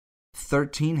 11.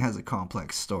 13 has a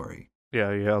complex story. Yeah,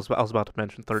 I was about to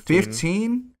mention 13.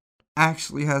 15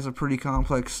 actually has a pretty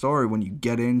complex story when you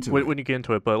get into it. When you get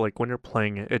into it, but like when you're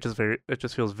playing it, it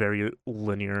just feels very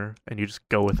linear, and you just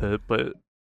go with it. But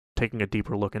taking a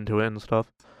deeper look into it and stuff,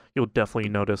 you'll definitely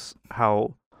notice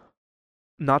how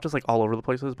not just like all over the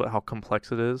places, but how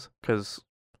complex it is. Because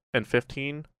in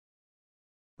 15,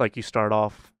 like you start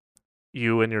off,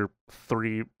 you and your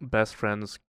 3 best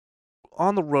friends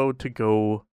on the road to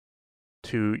go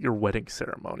to your wedding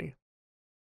ceremony.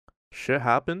 Shit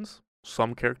happens.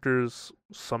 Some characters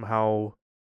somehow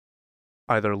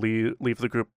either leave the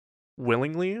group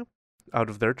willingly out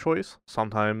of their choice.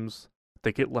 Sometimes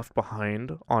they get left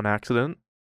behind on accident.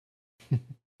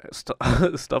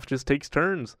 Stuff just takes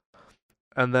turns.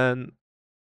 And then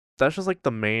that's just like the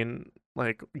main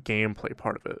like gameplay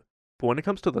part of it. But when it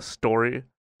comes to the story,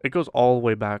 it goes all the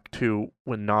way back to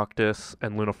when Noctis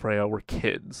and Lunafreya were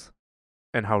kids,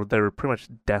 and how they were pretty much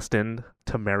destined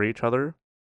to marry each other.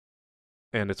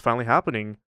 And it's finally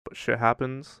happening, but shit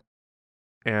happens.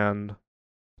 And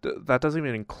that doesn't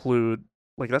even include,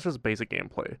 like, that's just basic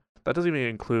gameplay. That doesn't even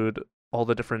include all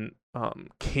the different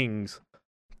kings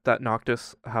that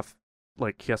Noctis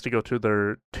he has to go to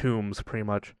their tombs pretty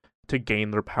much to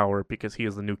gain their power because he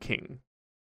is the new king.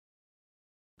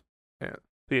 And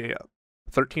yeah.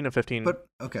 13 and 15, But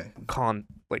okay.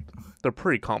 They're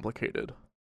pretty complicated.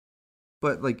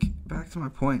 But like back to my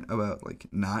point about like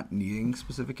not needing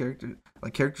specific character,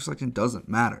 like character selection doesn't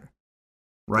matter,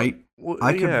 right? Well,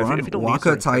 I could run if you don't need Waka,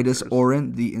 certain Titus, characters.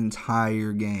 Orin the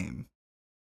entire game.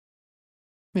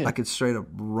 Yeah. I could straight up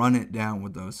run it down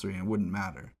with those 3 and it wouldn't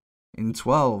matter. In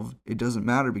 12, it doesn't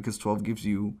matter because 12 gives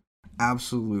you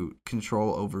absolute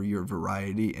control over your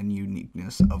variety and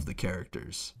uniqueness of the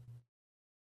characters,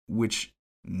 which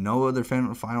no other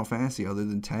Final Fantasy other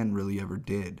than 10 really ever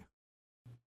did.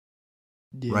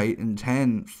 Yeah. Right? And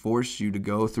 10 forced you to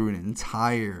go through an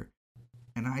entire,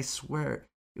 and I swear,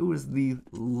 it was the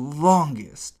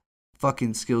longest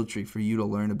fucking skill tree for you to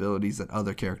learn abilities that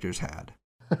other characters had.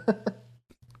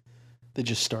 They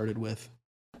just started with.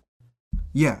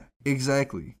 Yeah,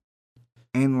 exactly.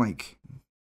 And like,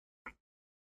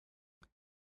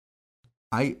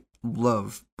 I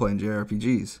love playing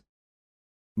JRPGs,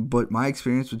 but my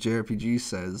experience with JRPGs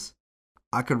says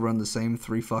I could run the same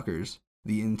 3 fuckers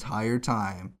the entire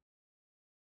time,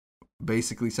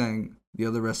 basically saying the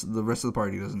rest of the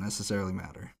party doesn't necessarily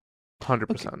matter.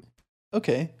 100%.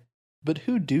 Okay, but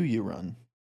who do you run?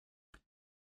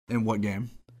 In what game?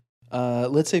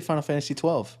 Let's say Final Fantasy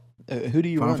 12. Who do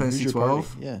you Final run? Fantasy Who's your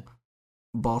 12? party? Yeah,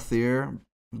 Balthier,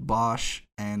 Bosch,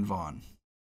 and Vaughn.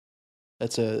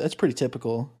 that's pretty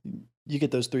typical. You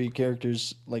get those 3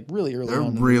 characters like really early They're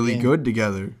on. really in the game. good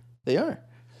together. They are.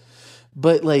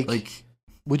 But Like,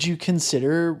 would you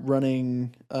consider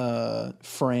running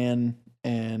Fran,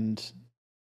 Vaughn,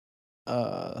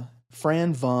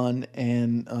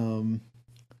 and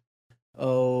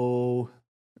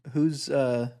who's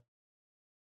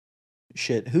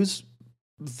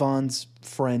Vaughn's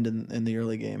friend in the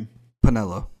early game?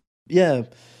 Penelo. Yeah,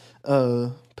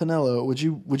 Penelo.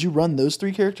 Would you run those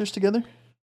 3 characters together?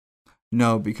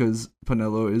 No, because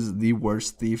Penelo is the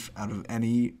worst thief out of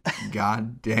any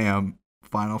goddamn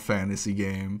Final Fantasy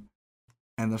game.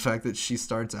 And the fact that she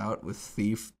starts out with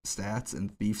thief stats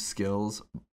and thief skills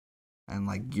and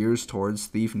like gears towards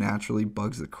thief naturally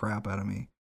bugs the crap out of me.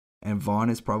 And Vaughn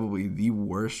is probably the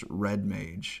worst red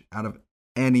mage out of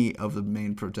any of the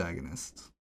main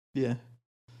protagonists. Yeah.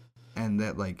 And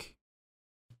that like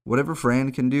whatever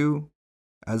Fran can do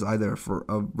as either for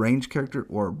a range character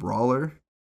or a brawler,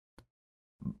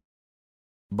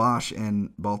 Bosch and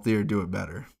Balthier do it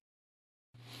better.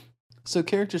 So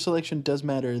character selection does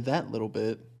matter that little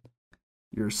bit.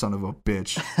 You're a son of a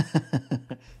bitch.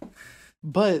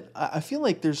 But I feel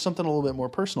like there's something a little bit more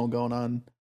personal going on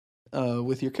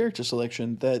with your character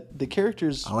selection. That the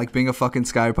characters I like being a fucking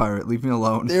sky pirate. Leave me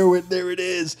alone. there it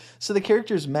is. So the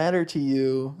characters matter to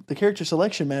you. The character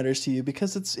selection matters to you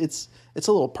because it's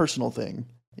a little personal thing,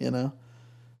 you know.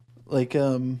 Like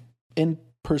in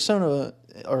Persona,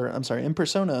 or I'm sorry, in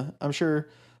Persona, I'm sure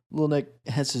Lil Nick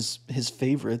has his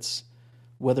favorites,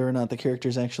 whether or not the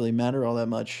characters actually matter all that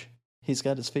much. He's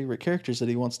got his favorite characters that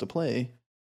he wants to play,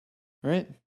 right?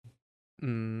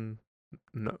 Mm,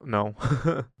 no.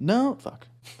 No, fuck.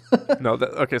 No,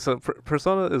 okay, so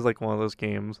Persona is like one of those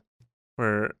games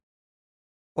where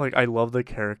like I love the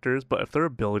characters, but if their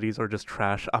abilities are just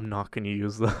trash, I'm not going to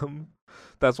use them.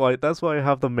 That's why I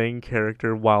have the main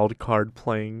character wild card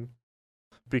playing,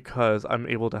 because I'm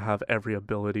able to have every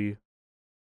ability.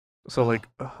 So like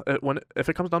if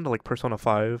it comes down to like Persona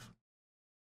 5,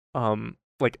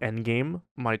 like endgame,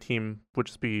 my team would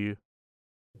be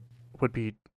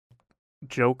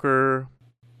Joker,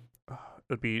 it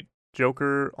would be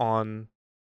Joker on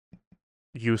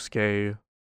Yusuke,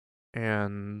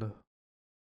 and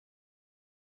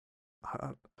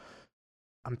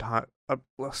I'm tired.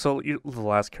 So the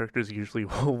last character is usually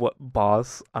what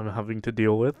boss I'm having to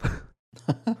deal with.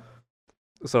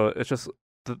 So it's just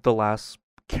the last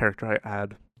character I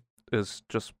add is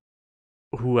just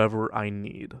whoever I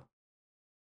need.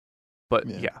 But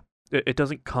yeah, it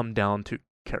doesn't come down to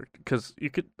character, because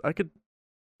I could,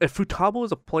 if Futaba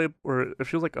was a play, or if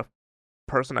she was like a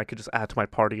person I could just add to my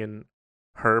party and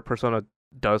her persona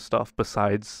does stuff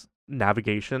besides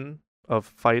navigation of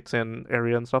fights and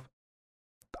area and stuff,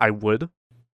 I would.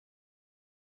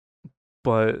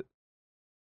 But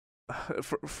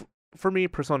for me,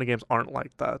 Persona games aren't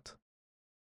like that,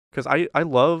 because I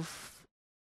love,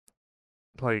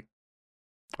 like,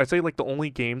 I'd say like the only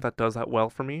game that does that well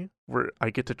for me, where I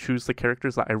get to choose the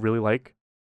characters that I really like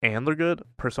and they're good,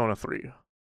 Persona 3.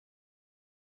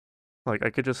 Like I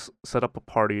could just set up a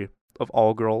party of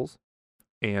all girls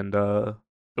and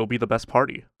it'll be the best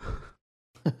party.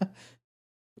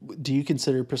 Do you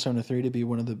consider Persona 3 to be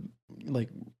one of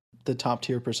the top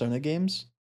tier Persona games?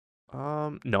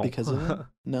 No. Because of it?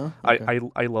 No? Okay.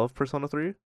 I love Persona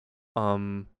 3.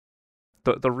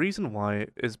 The reason why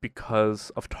is because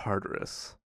of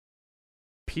Tartarus.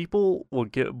 People will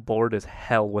get bored as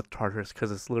hell with Tartarus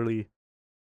because it's literally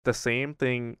the same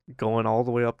thing going all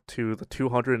the way up to the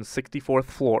 264th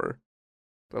floor.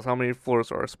 That's how many floors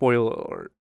are. Spoiler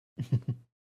alert.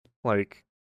 Like,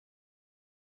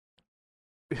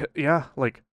 yeah,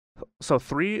 like, so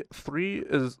three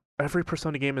is, every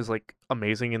Persona game is like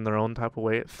amazing in their own type of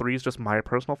way. 3 is just my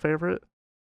personal favorite,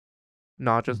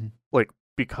 not just like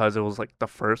because it was like the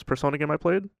first Persona game I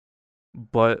played,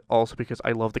 but also because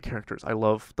I love the characters. I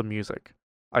love the music.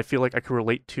 I feel like I could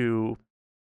relate to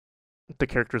the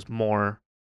characters more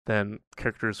than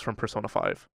characters from Persona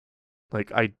 5.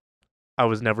 Like I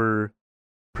was never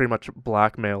pretty much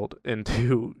blackmailed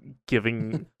into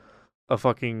giving a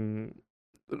fucking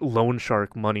loan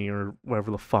shark money or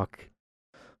whatever the fuck.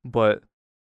 But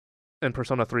in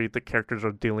Persona 3, the characters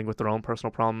are dealing with their own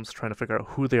personal problems, trying to figure out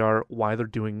who they are, why they're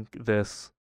doing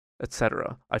this,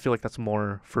 etc. I feel like that's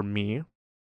more for me.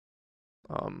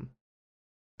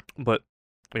 But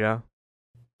yeah,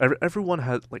 everyone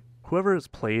has, like, whoever has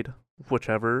played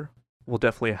whichever will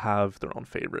definitely have their own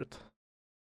favorite.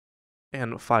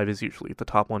 And 5 is usually the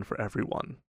top one for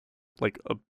everyone, like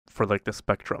for like the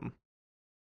spectrum.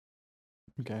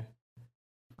 Okay.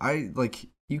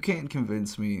 You can't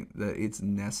convince me that it's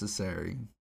necessary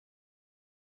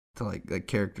to like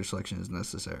character selection is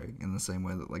necessary in the same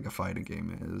way that like a fighting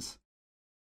game is,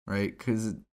 right?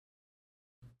 Because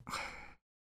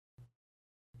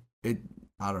it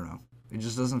I don't know, it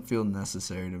just doesn't feel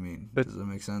necessary to me. Does that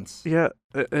make sense? Yeah,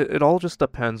 it all just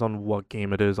depends on what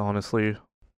game it is, honestly.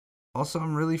 Also,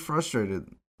 I'm really frustrated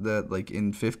that like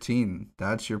in 15,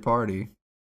 that's your party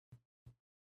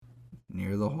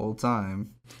near the whole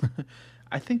time.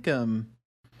 I think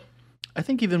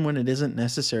even when it isn't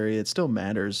necessary, it still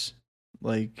matters.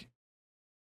 Like,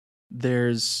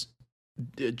 there's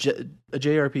a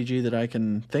JRPG that I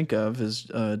can think of is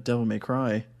Devil May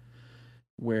Cry,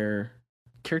 where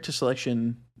character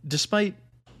selection, despite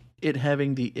it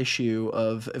having the issue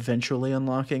of eventually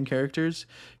unlocking characters,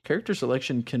 character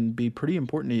selection can be pretty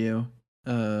important to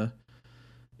you.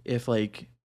 If like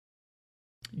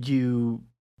you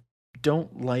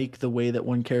don't like the way that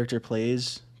one character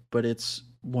plays, but it's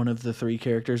one of the 3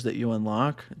 characters that you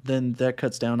unlock, then that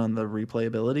cuts down on the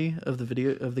replayability of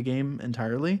the game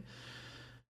entirely.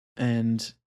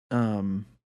 And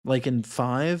like in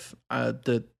 5,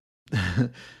 the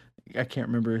I can't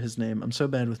remember his name. I'm so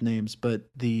bad with names, but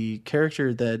the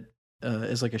character that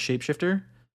is like a shapeshifter.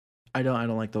 I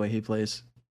don't like the way he plays,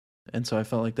 and so I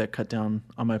felt like that cut down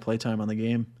on my playtime on the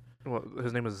game. Well,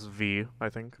 his name is V, I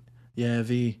think. Yeah,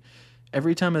 V.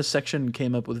 Every time a section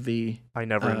came up with V, I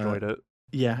never enjoyed it.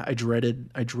 yeah, I dreaded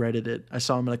it. I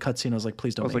saw him in a cutscene. I was like,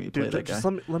 please I don't was make like, me play dude, that just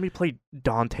guy. let me play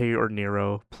Dante or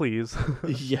Nero, please.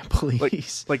 Yeah,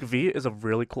 please. Like V is a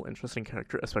really cool, interesting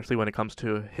character, especially when it comes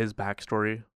to his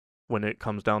backstory. When it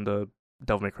comes down to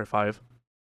Devil May Cry 5,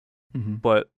 Mm-hmm.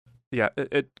 but yeah,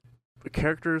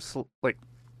 characters like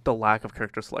the lack of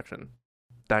character selection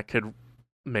that could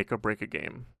make or break a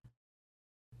game.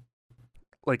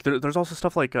 Like there's also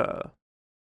stuff like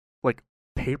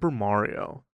Paper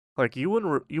Mario. Like you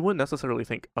wouldn't necessarily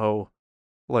think, oh,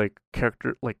 like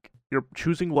character, like you're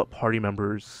choosing what party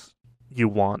members you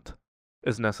want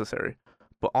is necessary,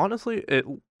 but honestly, it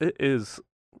is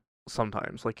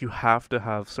sometimes. Like you have to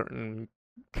have certain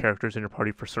characters in your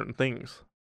party for certain things,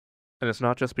 and it's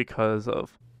not just because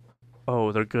of,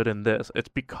 oh, they're good in this. It's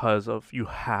because of you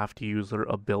have to use their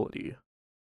ability.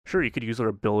 Sure, you could use their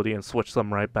ability and switch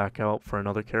them right back out for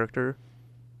another character,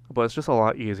 but it's just a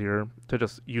lot easier to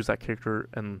just use that character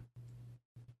and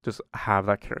just have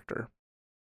that character.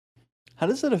 How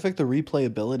does that affect the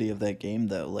replayability of that game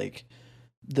though? Like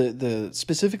the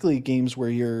specifically games where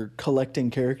you're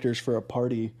collecting characters for a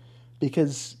party,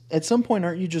 because at some point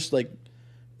aren't you just like,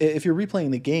 if you're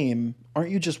replaying the game,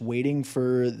 aren't you just waiting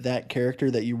for that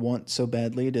character that you want so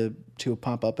badly to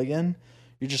pop up again?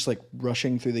 You're just like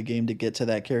rushing through the game to get to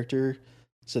that character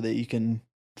so that you can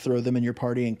throw them in your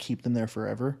party and keep them there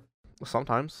forever.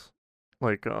 Sometimes,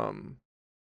 like the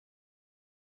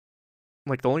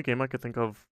only game I could think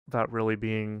of that really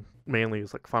being mainly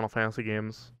is like Final Fantasy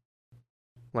games.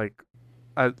 Like,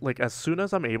 as soon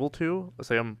as I'm able to,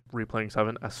 say I'm replaying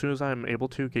 7, as soon as I'm able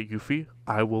to get Yuffie,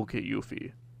 I will get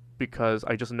Yuffie, because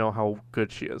I just know how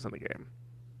good she is in the game.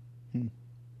 Hmm.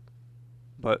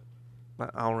 But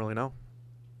I don't really know.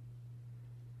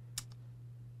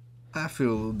 I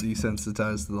feel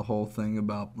desensitized to the whole thing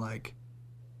about like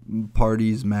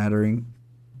parties matter,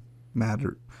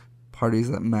 parties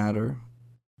that matter.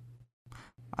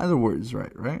 Either word is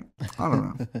right? I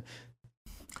don't know.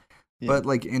 Yeah. But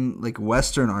like in like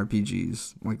Western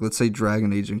RPGs, like let's say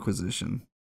Dragon Age Inquisition,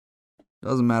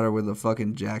 doesn't matter with the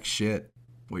fucking jack shit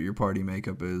what your party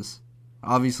makeup is.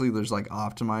 Obviously, there's like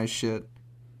optimized shit,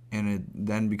 and it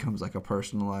then becomes like a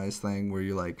personalized thing where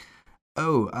you're like,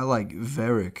 oh, I like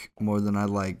Varric more than I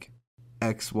like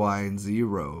X, Y, and Z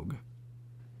rogue,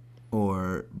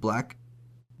 or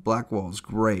Blackwall's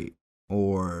great,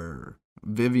 or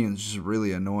Vivian's just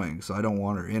really annoying, so I don't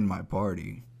want her in my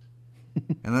party.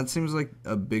 And that seems like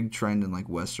a big trend in like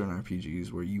Western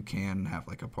RPGs where you can have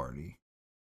like a party,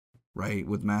 right?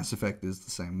 With Mass Effect is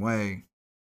the same way,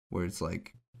 where it's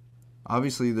like,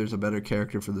 obviously there's a better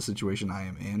character for the situation I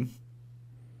am in,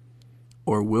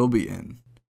 or will be in,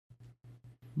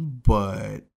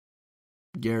 but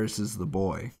Garrus is the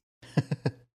boy,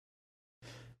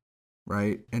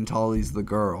 right? And Tali's the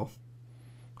girl.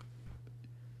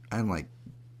 And like,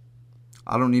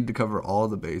 I don't need to cover all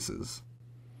the bases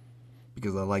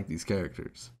because I like these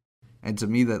characters. And to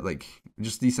me, that like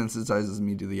just desensitizes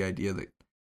me to the idea that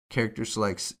character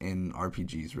selects in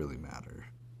RPGs really matter,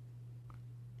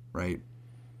 right?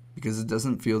 Because it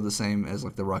doesn't feel the same as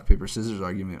like the rock paper scissors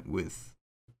argument with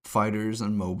fighters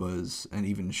and MOBAs and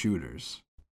even shooters,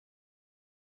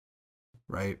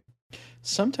 right?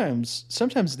 Sometimes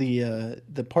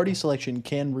the party selection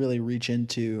can really reach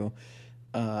into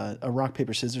a rock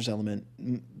paper scissors element,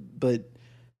 but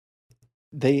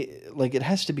they like it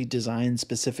has to be designed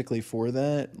specifically for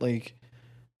that. Like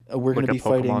we're going to be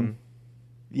fighting,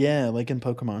 yeah, like in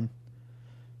Pokemon.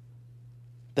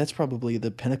 That's probably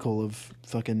the pinnacle of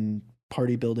fucking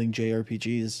party building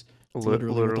JRPGs. It's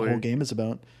literally what the whole game is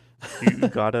about. You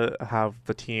gotta have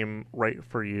the team right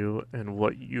for you and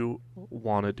what you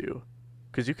want to do.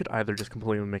 Because you could either just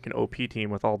completely make an OP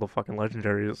team with all the fucking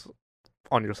legendaries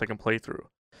on your second playthrough,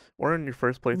 or in your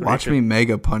first playthrough. Watch me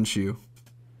mega punch you.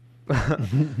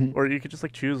 Or you could just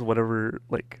like choose whatever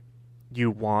like you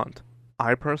want.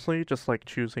 I personally just like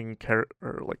choosing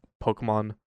or like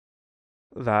Pokemon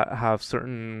that have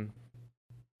certain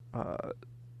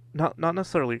not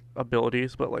necessarily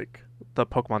abilities, but like the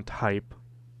Pokemon type.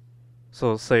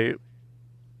 So say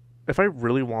if I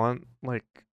really want like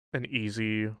an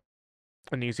easy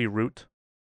route,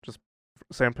 just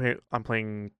say I'm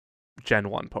playing Gen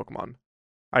 1 Pokemon.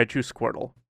 I choose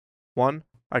Squirtle. 1,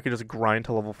 I could just grind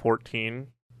to level 14,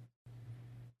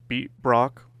 beat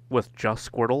Brock with just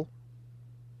Squirtle,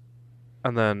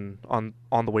 and then on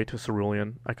the way to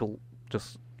Cerulean, I could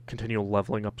just continue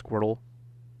leveling up Squirtle,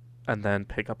 and then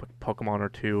pick up a Pokemon or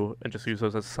two and just use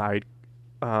those as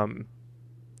um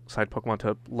side Pokemon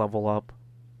to level up.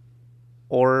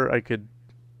 Or I could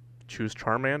choose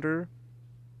Charmander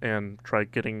and try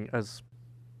getting as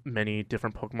many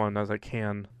different Pokemon as I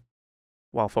can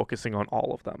while focusing on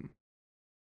all of them.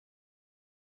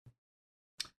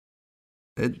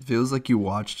 It feels like you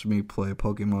watched me play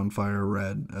Pokemon Fire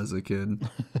Red as a kid.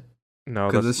 No,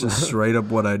 Because that's it's just straight up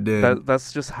what I did.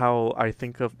 that's just how I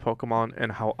think of Pokemon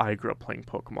and how I grew up playing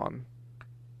Pokemon.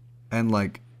 And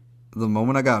like, the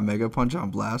moment I got Mega Punch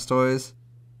on Blastoise,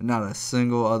 not a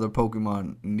single other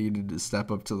Pokemon needed to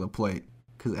step up to the plate.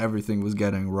 Because everything was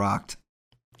getting rocked.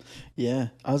 Yeah,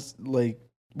 I was like,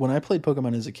 when I played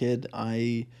Pokemon as a kid,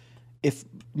 if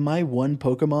my one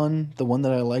Pokemon, the one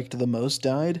that I liked the most,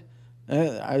 died,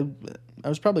 I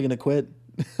was probably gonna quit.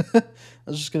 I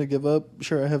was just gonna give up.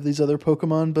 Sure, I have these other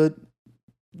Pokemon, but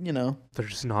you know, They're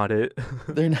just not it.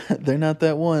 they're not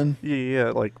that one.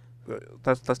 Yeah, like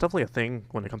that's definitely a thing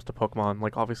when it comes to Pokemon.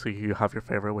 Like obviously you have your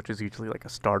favorite, which is usually like a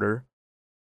starter,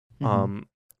 Mhm.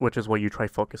 which is what you try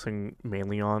focusing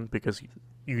mainly on because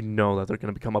you know that they're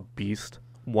gonna become a beast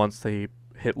once they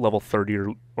hit level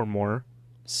 30 or more.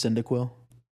 Cyndaquil.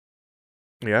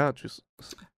 Yeah, just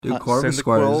Dude, Hot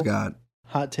Corvisquire's Cyndaquil. got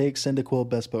Hot take: Cyndaquil,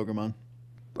 best Pokemon.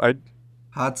 I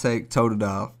hot take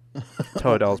Totodile.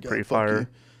 Totodile's God, pretty fuck fire.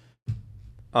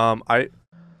 I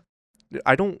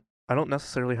I don't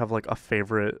necessarily have like a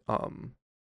favorite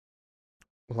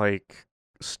like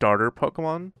starter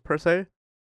Pokemon per se,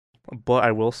 but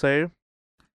I will say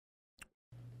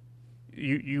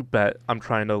you bet I'm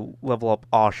trying to level up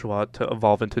Oshawott to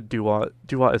evolve into Duat.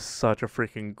 Duat is such a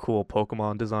freaking cool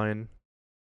Pokemon design.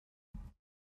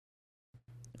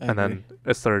 I And agree. then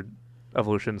its third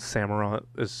evolution, Samurott,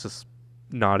 is just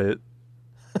not it.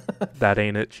 That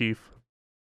ain't it, Chief.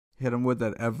 Hit him with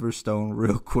that Everstone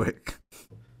real quick.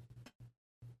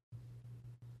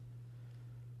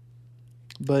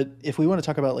 But if we want to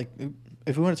talk about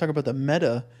the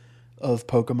meta of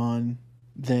Pokemon,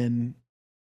 then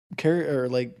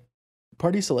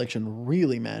party selection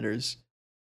really matters.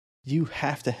 You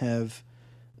have to have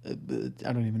I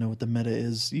don't even know what the meta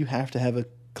is. You have to have a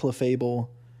Clefable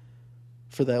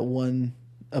for that one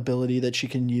ability that she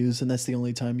can use, and that's the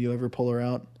only time you ever pull her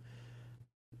out.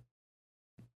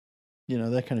 You know,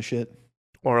 that kind of shit.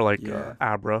 Or like Yeah.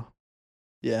 Abra.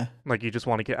 Yeah. Like you just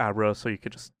want to get Abra so you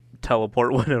could just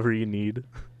teleport whenever you need.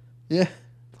 Yeah.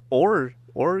 Or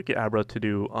get Abra to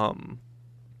do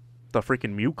the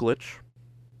freaking Mew glitch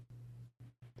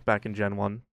back in Gen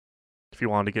 1. If you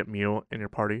wanted to get Mew in your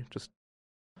party, just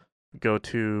go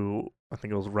to, I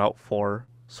think it was Route 4,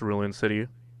 Cerulean City,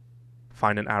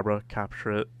 find an Abra,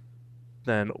 capture it,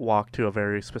 then walk to a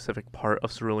very specific part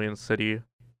of Cerulean City,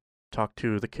 talk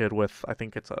to the kid with, I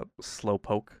think it's a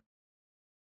Slowpoke,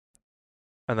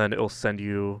 and then it'll send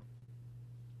you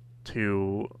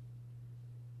to,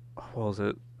 what was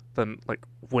it? Then, like,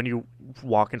 when you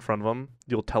walk in front of them,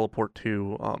 you'll teleport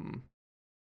to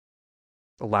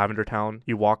Lavender Town.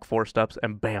 You walk 4 steps,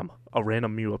 and bam, a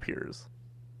random Mew appears.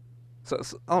 So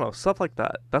I don't know, stuff like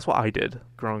that. That's what I did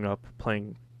growing up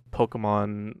playing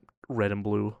Pokemon Red and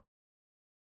Blue.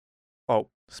 Oh,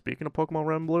 speaking of Pokemon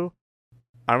Red and Blue,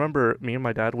 I remember me and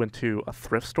my dad went to a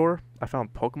thrift store. I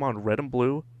found Pokemon Red and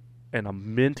Blue and a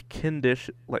mint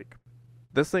condition. Like,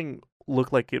 this thing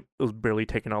looked like it was barely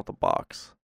taken out the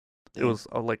box. It was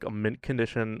like a mint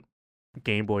condition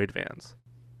Game Boy Advance.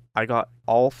 I got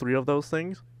all 3 of those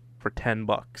things for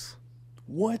 $10.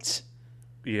 What?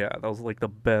 Yeah, that was like the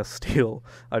best deal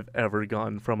I've ever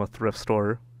gotten from a thrift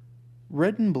store.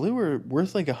 Red and blue are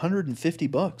worth like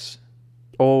 $150.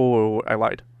 Oh, I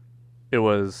lied. It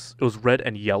was red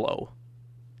and yellow.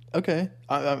 Okay.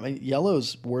 I mean,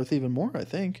 yellow's worth even more, I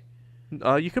think.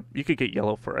 You could get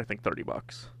yellow for I think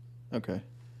 $30. Okay.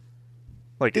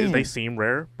 Like Damn. they seem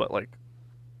rare, but like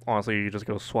honestly, you just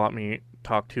go swap meet,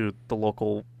 talk to the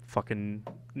local fucking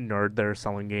nerd there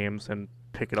selling games, and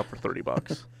pick it up for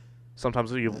 $30.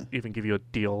 Sometimes they'll even give you a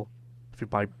deal if you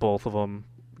buy both of them,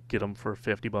 get them for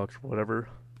 $50 or whatever.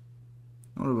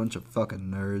 What a bunch of fucking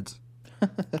nerds.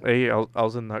 Hey, I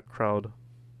was in that crowd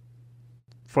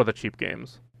for the cheap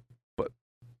games, but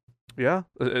yeah,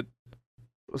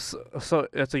 so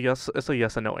it's a yes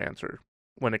and no answer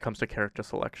when it comes to character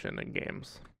selection in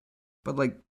games. But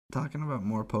like, talking about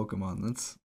more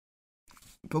Pokemon,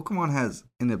 Pokemon has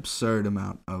an absurd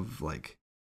amount of like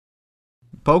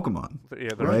Pokemon. Yeah,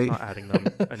 they're Right? just not adding them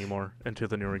anymore into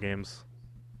the newer games.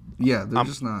 Yeah, they're I'm-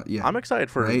 just not. Yeah, I'm excited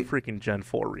for Right? a freaking Gen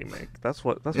 4 remake. That's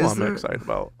what Is I'm there? excited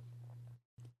about.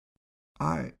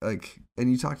 I like,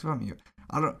 and you talked about Mew.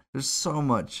 I don't. There's so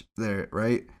much there,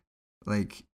 right?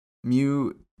 Like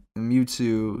Mew and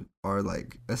Mewtwo are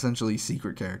like essentially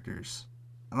secret characters.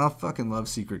 And I fucking love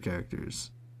secret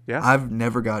characters. Yeah. I've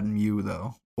never gotten Mew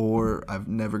though, or I've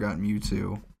never gotten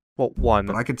Mewtwo. Well, one.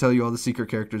 But I could tell you all the secret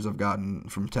characters I've gotten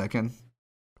from Tekken.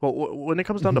 Well, when it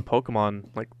comes down to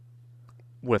Pokemon, like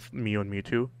with Mew and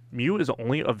Mewtwo, Mew is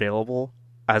only available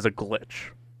as a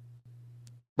glitch.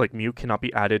 Like Mew cannot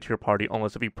be added to your party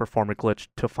unless if you perform a glitch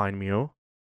to find Mew.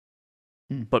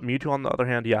 But Mewtwo, on the other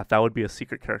hand, yeah, that would be a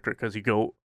secret character because you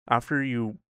go after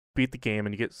you beat the game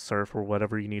and you get Surf or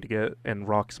whatever you need to get and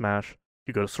Rock Smash.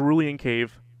 You go to Cerulean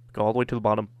Cave, go all the way to the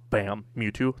bottom, bam,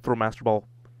 Mewtwo, throw Master Ball,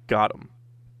 got him.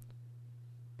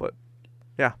 But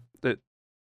yeah, there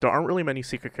aren't really many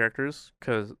secret characters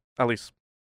because at least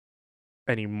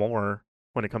anymore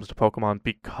when it comes to Pokemon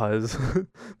because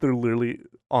they're literally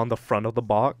on the front of the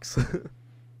box.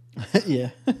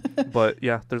 Yeah. But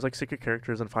yeah, there's like secret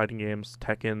characters in fighting games,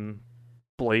 Tekken,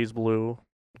 Blaze Blue,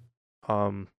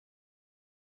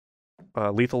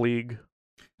 Lethal League,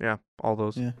 yeah, all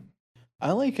those. Yeah,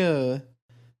 I like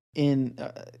in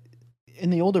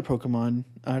the older Pokemon.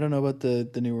 I don't know about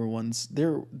the newer ones.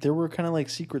 There were kind of like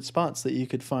secret spots that you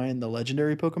could find the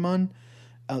legendary Pokemon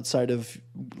outside of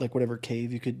like whatever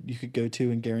cave you could go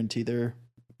to and guarantee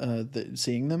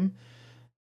seeing them.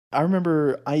 I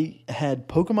remember I had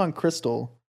Pokemon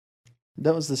Crystal.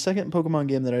 That was the second Pokemon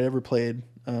game that I'd ever played.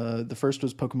 The first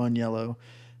was Pokemon Yellow.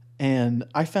 And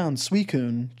I found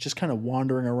Suicune just kind of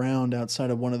wandering around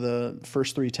outside of one of the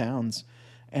first 3 towns.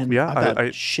 And Yeah, I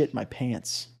I shit my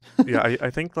pants. yeah, I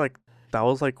think like that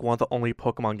was like one of the only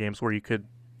Pokemon games where you could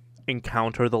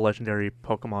encounter the legendary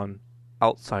Pokemon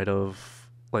outside of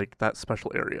like that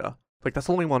special area. Like that's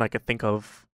the only one I could think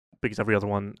of because every other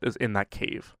one is in that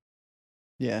cave.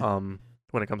 Yeah.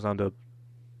 When it comes down to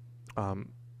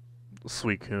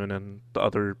Suicune and the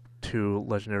other 2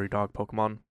 legendary dog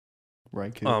Pokemon.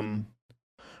 Raikou.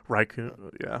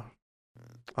 Raikou, yeah.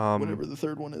 Whatever the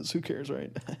third one is, who cares,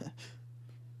 right?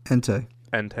 Entei.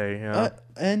 Entei, yeah.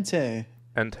 Entei.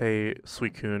 Entei,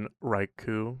 Suicune,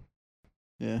 Raikou.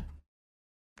 Yeah.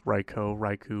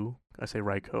 Raikou. I say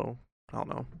Raikou. I don't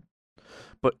know.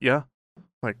 But yeah,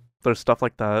 like there's stuff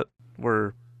like that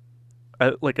where,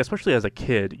 like especially as a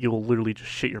kid, you'll literally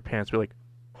just shit your pants. Be like,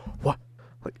 what?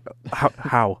 Like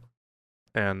how?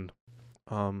 And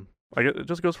I guess it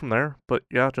just goes from there. But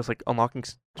yeah, just like unlocking,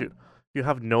 dude, you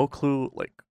have no clue.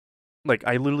 Like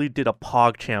I literally did a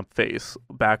PogChamp face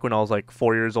back when I was like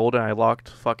 4 years old, and I locked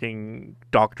fucking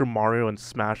Dr. Mario and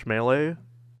Smash Melee.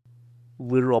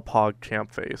 Literal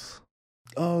PogChamp face.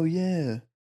 Oh yeah.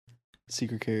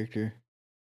 Secret character.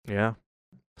 Yeah.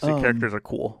 Secret characters are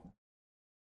cool.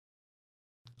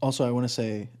 Also, I want to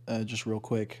say just real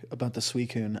quick about the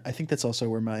Suicune. I think that's also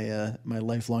where my my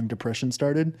lifelong depression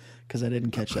started because I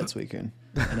didn't catch that Suicune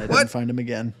and I didn't find him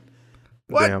again.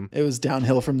 What? Damn. It was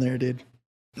downhill from there, dude.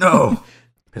 No.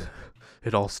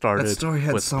 It all started. That story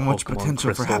had with so much Pokemon potential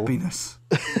for Crystal. happiness.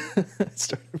 It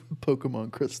started with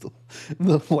Pokemon Crystal.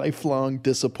 The lifelong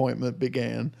disappointment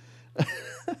began.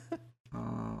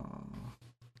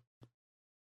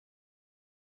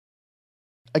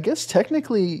 I guess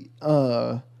technically,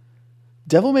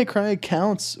 Devil May Cry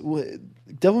counts.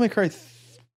 Devil May Cry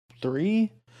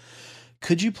 3.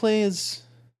 Could you play as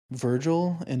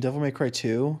Virgil in Devil May Cry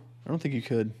 2? I don't think you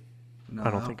could. No,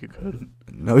 I don't think you could.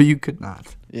 No, you could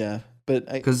not. Yeah,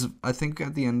 but Because I think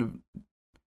at the end of...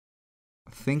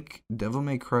 I think Devil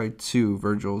May Cry 2,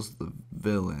 Virgil's the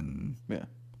villain. Yeah.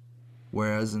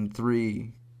 Whereas in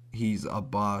 3, he's a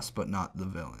boss, but not the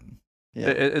villain. yeah,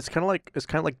 It's kind of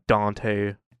like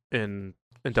Dante in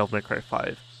Devil May Cry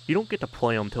 5. You don't get to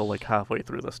play him till like halfway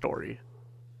through the story.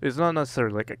 It's not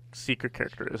necessarily like a secret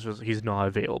character. It's just he's not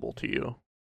available to you.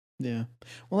 yeah.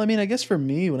 Well, I mean, I guess for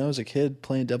me, when I was a kid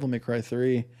playing Devil May Cry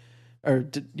 3,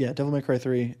 Devil May Cry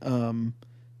 3,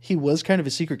 he was kind of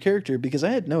a secret character because I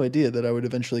had no idea that I would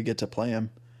eventually get to play him.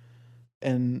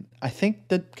 And I think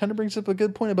that kind of brings up a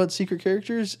good point about secret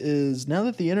characters is now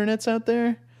that the internet's out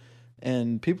there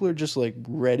and people are just like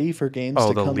ready for games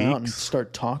to the come out and leaks.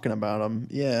 start talking about them.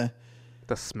 Yeah.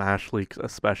 The Smash leaks,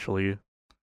 especially.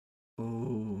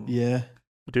 Oh. Yeah.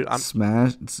 Dude, I'm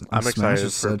Smash I'm Smash excited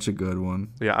is for- such a good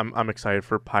one. I'm excited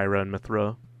for Pyra and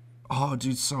Mithra. Oh,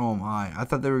 dude, so am I. I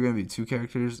thought they were going to be 2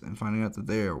 characters, and finding out that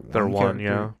they are one They're one, character.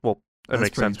 yeah. Well, it That's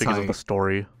makes sense pretty because of the tight.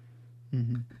 story.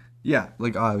 Mm-hmm. Yeah,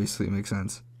 like, obviously it makes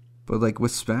sense. But, like,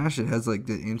 with Smash, it has, like,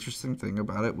 the interesting thing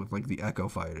about it with, like, the Echo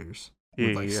Fighters.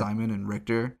 With, like, Yeah. Simon and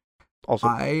Richter. Also,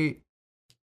 I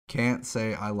can't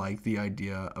say I like the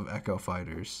idea of Echo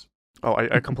Fighters.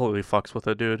 I completely fucks with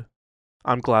it, dude.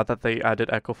 I'm glad that they added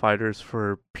Echo Fighters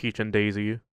for Peach and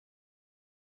Daisy.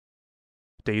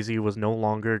 Daisy was no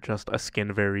longer just a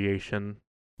skin variation.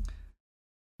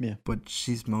 But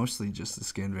she's mostly just a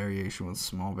skin variation with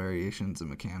small variations in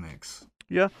mechanics.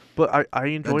 Yeah, but I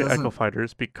enjoy Echo doesn't-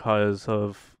 Fighters because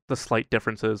of the slight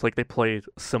differences. Like, they play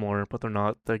similar, but they're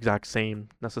not the exact same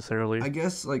necessarily. I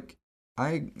guess like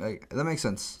I that makes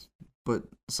sense. But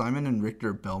Simon and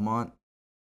Richter Belmont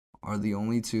are the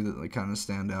only two that like kind of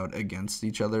stand out against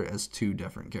each other as two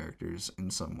different characters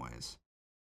in some ways.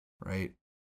 Right?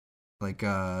 Like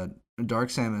Dark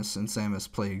Samus and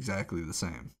Samus play exactly the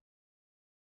same.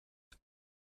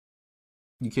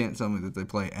 You can't tell me that they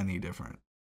play any different.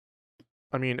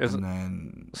 I mean, And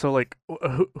then so like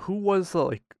who was the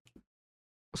like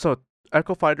so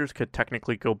Echo Fighters could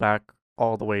technically go back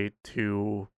all the way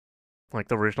to like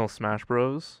the original Smash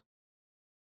Bros.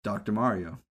 Dr.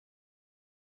 Mario.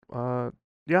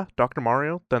 Yeah, Dr.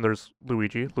 Mario. Then there's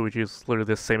Luigi. Luigi is literally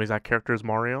the same exact character as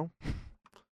Mario.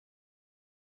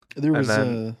 There was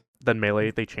Then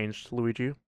Melee, they changed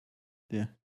Luigi. Yeah.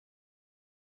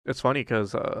 It's funny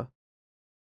because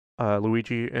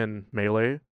Luigi in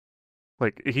Melee,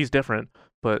 like, he's different,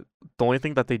 but the only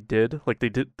thing that they did, like,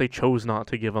 they chose not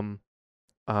to give him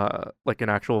like an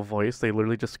actual voice. They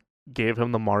literally just gave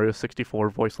him the Mario 64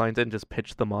 voice lines and just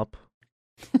pitched them up.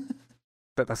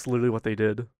 That's literally what they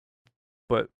did.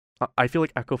 But I feel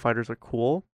like Echo Fighters are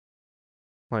cool.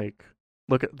 Like,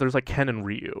 there's like Ken and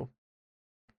Ryu.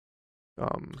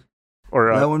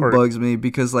 That one bugs me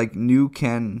because like new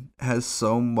Ken has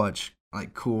so much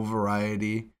like cool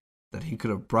variety that he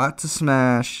could have brought to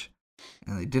Smash,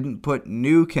 and they didn't put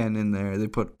new Ken in there. They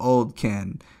put old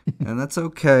Ken, and that's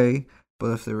okay.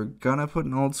 But if they were gonna put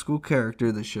an old school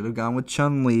character, they should have gone with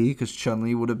Chun-Li, because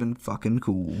Chun-Li would have been fucking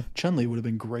cool. Chun-Li would have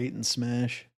been great in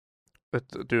Smash.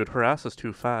 Dude, her ass is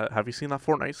too fat. Have you seen that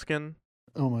Fortnite skin?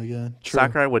 Oh my god. True.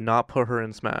 Sakurai would not put her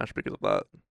in Smash because of that.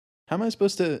 How am I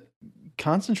supposed to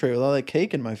concentrate with all that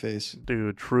cake in my face?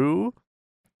 Dude, true.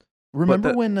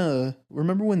 Remember when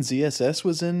ZSS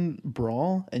was in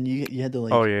Brawl and you had to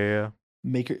like oh yeah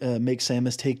make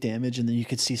Samus take damage, and then you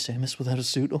could see Samus without a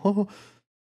suit. Oh,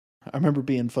 I remember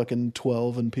being fucking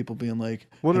 12 and people being like,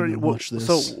 watch this.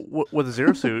 So with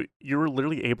Zero Suit, you were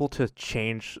literally able to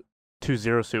change to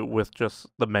Zero Suit with just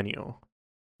the menu.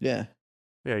 Yeah.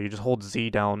 Yeah, you just hold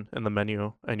Z down in the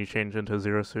menu and you change into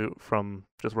Zero Suit from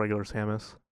just regular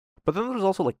Samus. But then there's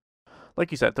also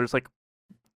like you said, there's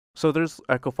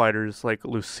Echo Fighters like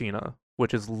Lucina,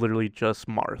 which is literally just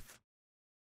Marth.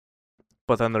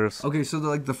 But then there's okay, so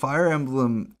the Fire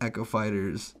Emblem Echo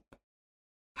Fighters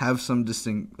have some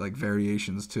distinct like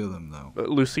variations to them though.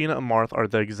 Lucina and Marth are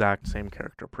the exact same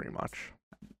character pretty much.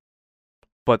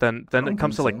 But then it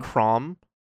comes to like Chrom,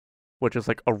 which is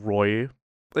like a Roy.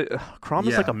 Chrom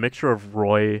is like a mixture of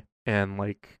Roy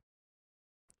and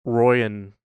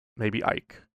maybe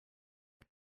Ike.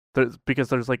 Because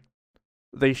there's like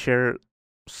they share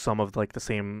some of like the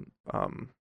same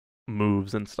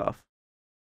moves and stuff.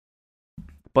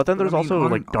 But then there's also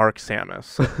like Dark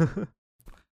Samus.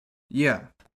 Yeah.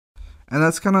 And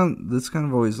that's kind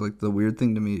of always like the weird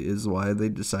thing to me is why they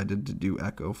decided to do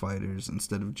Echo Fighters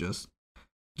instead of just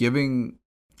giving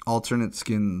alternate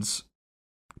skins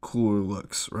cooler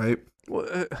looks, right?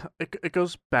 Well, it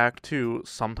goes back to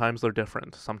sometimes they're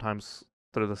different, sometimes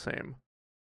they're the same.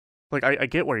 Like I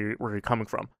get where you're coming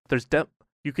from.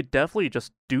 You could definitely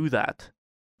just do that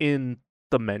in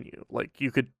the menu. Like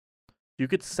you could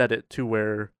set it to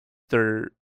where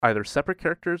they're either separate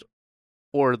characters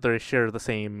or they share the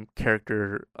same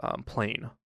character plane.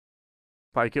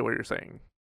 But I get what you're saying.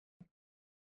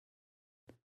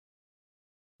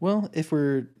 Well, if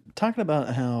we're talking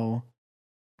about how,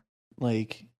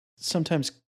 like,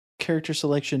 sometimes character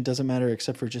selection doesn't matter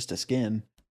except for just a skin,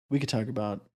 we could talk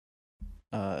about,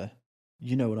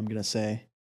 you know what I'm gonna say,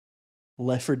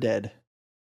 Left 4 Dead.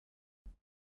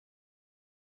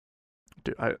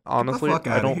 Dude, I honestly, Get the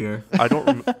fuck I don't, here. I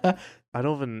don't, I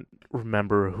don't even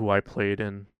remember who I played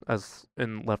in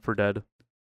Left 4 Dead.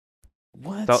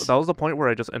 What? That was the point where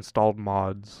I just installed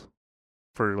mods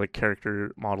for like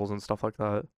character models and stuff like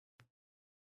that.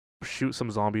 Shoot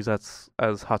some zombies as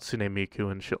Hatsune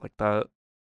Miku and shit like that.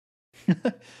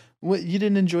 What, you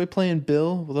didn't enjoy playing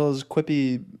Bill with all his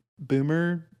quippy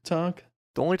boomer talk?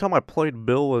 The only time I played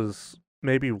Bill was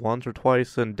maybe once or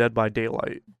twice in Dead by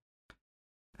Daylight.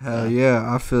 Hell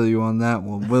yeah, I feel you on that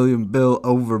one. William Bill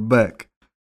Overbeck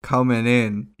coming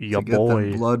in to get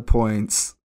them blood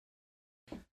points.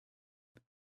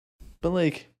 But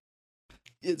like,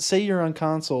 say you're on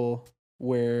console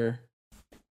where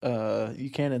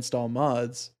you can't install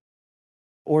mods,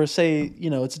 or say, you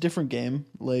know, it's a different game.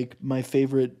 Like my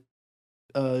favorite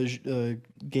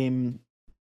game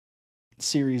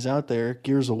series out there,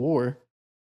 Gears of War,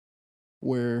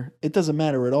 where it doesn't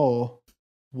matter at all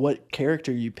what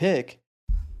character you pick.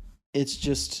 It's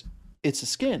just it's a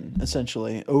skin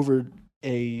essentially over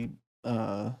a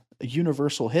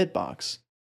universal hitbox.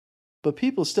 But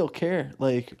people still care.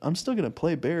 Like, I'm still gonna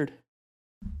play Baird.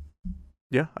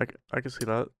 Yeah, I can see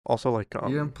that. Also, like,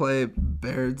 You didn't play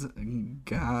Baird's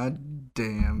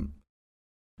goddamn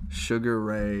Sugar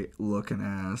Ray looking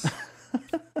ass.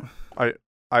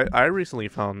 I recently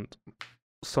found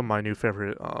some of my new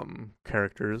favorite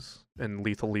characters in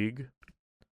Lethal League.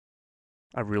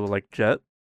 I really like Jet.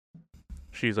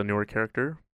 She's a newer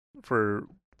character for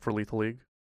Lethal League.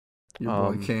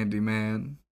 Your boy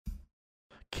Candyman.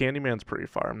 Candyman's pretty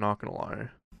fire, I'm not gonna lie.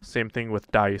 Same thing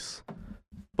with Dice.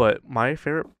 But my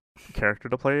favorite character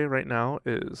to play right now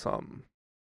is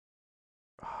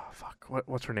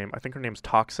what's her name? I think her name's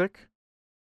Toxic.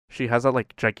 She has that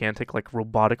like gigantic like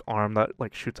robotic arm that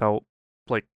like shoots out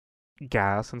like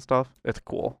gas and stuff. It's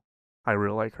cool. I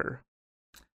really like her.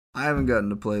 I haven't gotten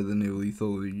to play the new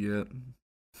Lethal League yet.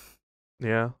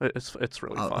 Yeah, it's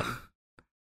really fun.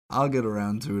 I'll get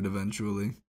around to it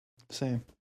eventually. Same.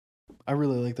 I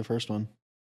really like the first one.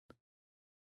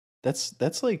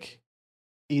 That's like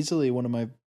easily one of my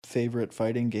favorite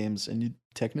fighting games, and you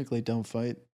technically don't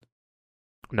fight.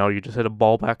 No, you just hit a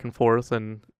ball back and forth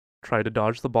and try to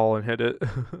dodge the ball and hit it.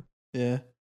 Yeah.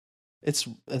 It's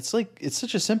like it's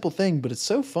such a simple thing, but it's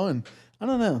so fun. I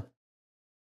don't know.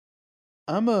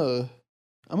 I'm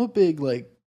a big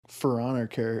like For Honor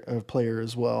player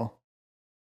as well.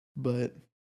 But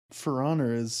For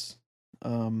Honor is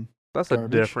That's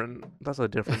garbage. That's a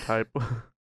different type.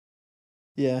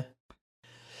 Yeah.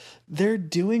 They're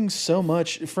doing so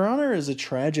much. For Honor is a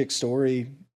tragic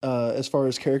story as far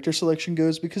as character selection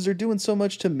goes, because they're doing so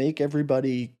much to make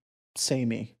everybody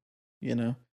samey, you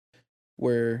know?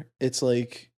 Where it's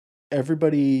like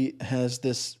everybody has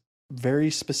this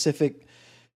very specific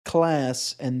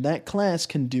class, and that class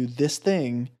can do this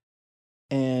thing,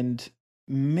 and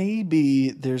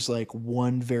maybe there's like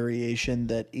one variation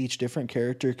that each different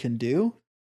character can do,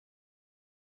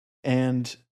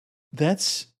 and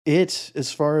that's it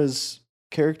as far as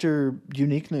character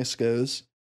uniqueness goes.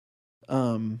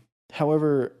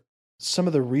 However, some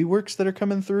of the reworks that are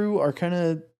coming through are kind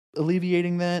of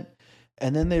alleviating that.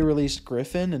 And then they released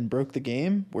Griffin and broke the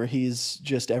game, where he's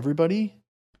just everybody.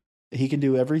 He can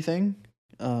do everything.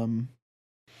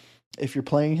 If you're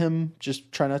playing him,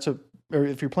 just try not to, or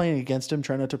if you're playing against him,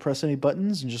 try not to press any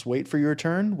buttons and just wait for your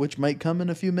turn, which might come in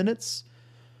a few minutes.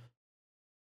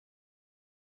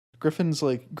 Griffin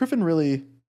really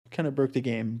kind of broke the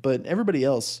game, but everybody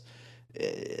else,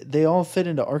 they all fit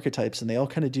into archetypes and they all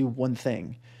kind of do one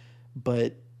thing,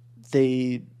 but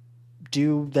they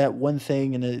do that one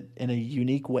thing in a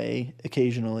unique way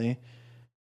occasionally.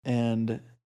 And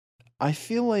I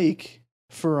feel like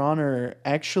For Honor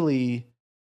actually,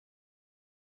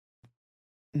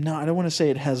 no, I don't want to say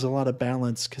it has a lot of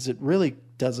balance, because it really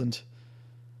doesn't.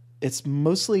 It's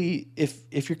mostly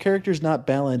if your character's not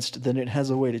balanced, then it has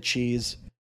a way to cheese,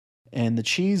 and the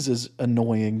cheese is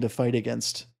annoying to fight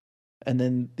against. And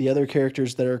then the other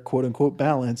characters that are quote unquote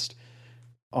balanced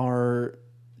are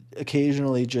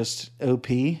occasionally just OP,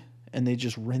 and they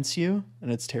just rinse you,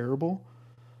 and it's terrible.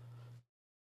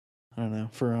 I don't know.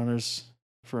 For Honor's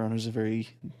a very,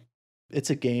 it's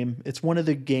a game. It's one of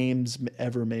the games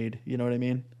ever made. You know what I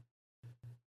mean?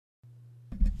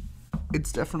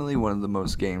 It's definitely one of the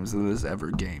most games that has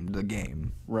ever gamed a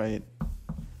game. Right.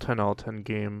 10 out of 10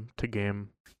 game to game.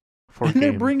 And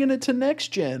they're bringing it to next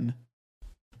gen.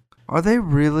 Are they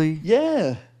really?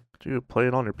 Yeah. Dude, play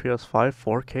it on your PS5,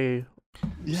 4K,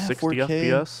 Yeah, 60 4K.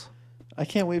 FPS. I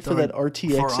can't wait for that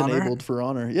RTX enabled For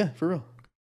Honor. Yeah, for real.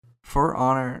 For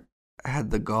Honor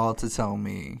had the gall to tell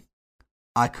me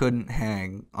I couldn't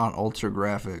hang on ultra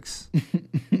graphics.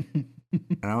 And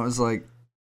I was like,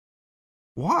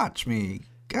 watch me.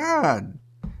 God.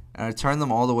 And I turned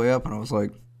them all the way up, and I was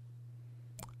like,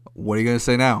 what are you going to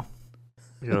say now?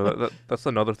 You know, that's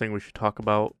another thing we should talk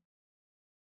about.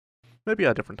 Maybe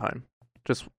at a different time.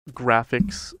 Just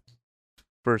graphics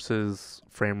versus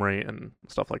frame rate and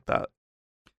stuff like that.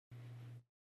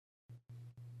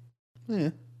 Yeah.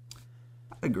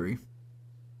 I agree.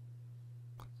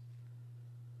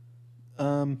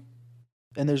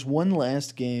 And there's one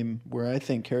last game where I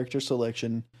think character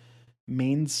selection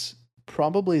means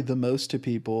probably the most to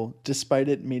people, despite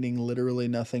it meaning literally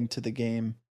nothing to the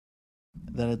game,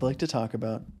 that I'd like to talk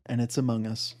about, and it's Among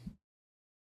Us.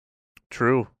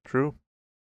 True.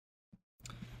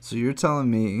 So you're telling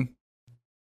me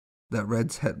that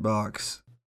Red's hitbox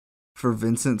for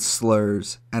Vincent's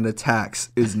slurs and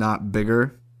attacks is not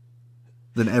bigger?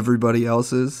 than everybody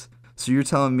else's. So you're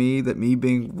telling me that me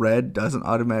being red doesn't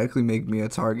automatically make me a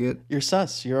target? You're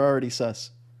sus. You're already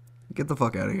sus. Get the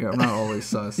fuck out of here. I'm not always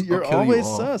sus. You're I'll kill always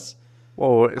you all. sus.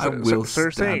 Whoa, I will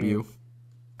stab saying you.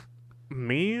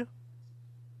 me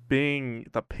being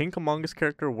the Pink Among Us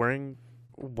character wearing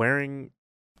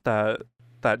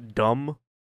that dumb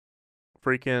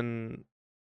freaking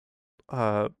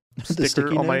The sticker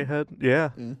sticky on my note? head. Yeah.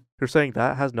 Yeah. You're saying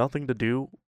that has nothing to do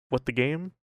with the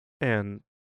game? And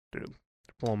dude,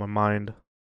 you're blowing my mind.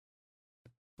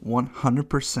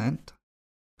 100%.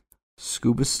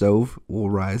 Scuba Stove will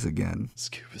rise again.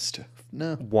 Scuba stuff.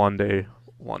 No. One day.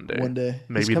 One day.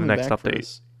 Maybe He's the coming next back for update.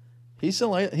 us. He's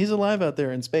alive out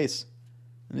there in space.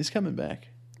 And he's coming back.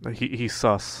 He's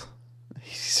sus.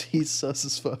 He's sus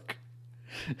as fuck.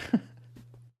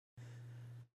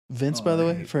 Vince, by the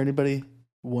way, for anybody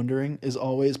wondering, is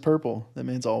always purple. That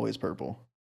man's always purple.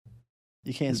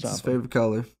 You can't It's stop his him. favorite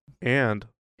color. And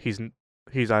he's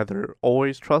either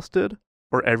always trusted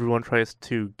or everyone tries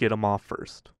to get him off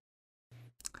first.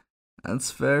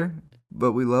 That's fair,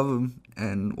 but we love him,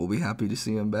 and we'll be happy to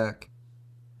see him back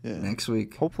Yeah. next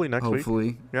week. Hopefully next week.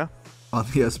 Hopefully, Yeah. on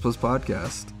the S Plus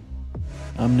podcast.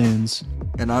 I'm Noons.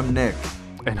 And I'm Nick.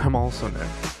 And I'm also Nick.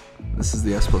 This is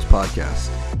the S Plus podcast.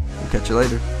 We'll catch you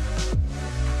later.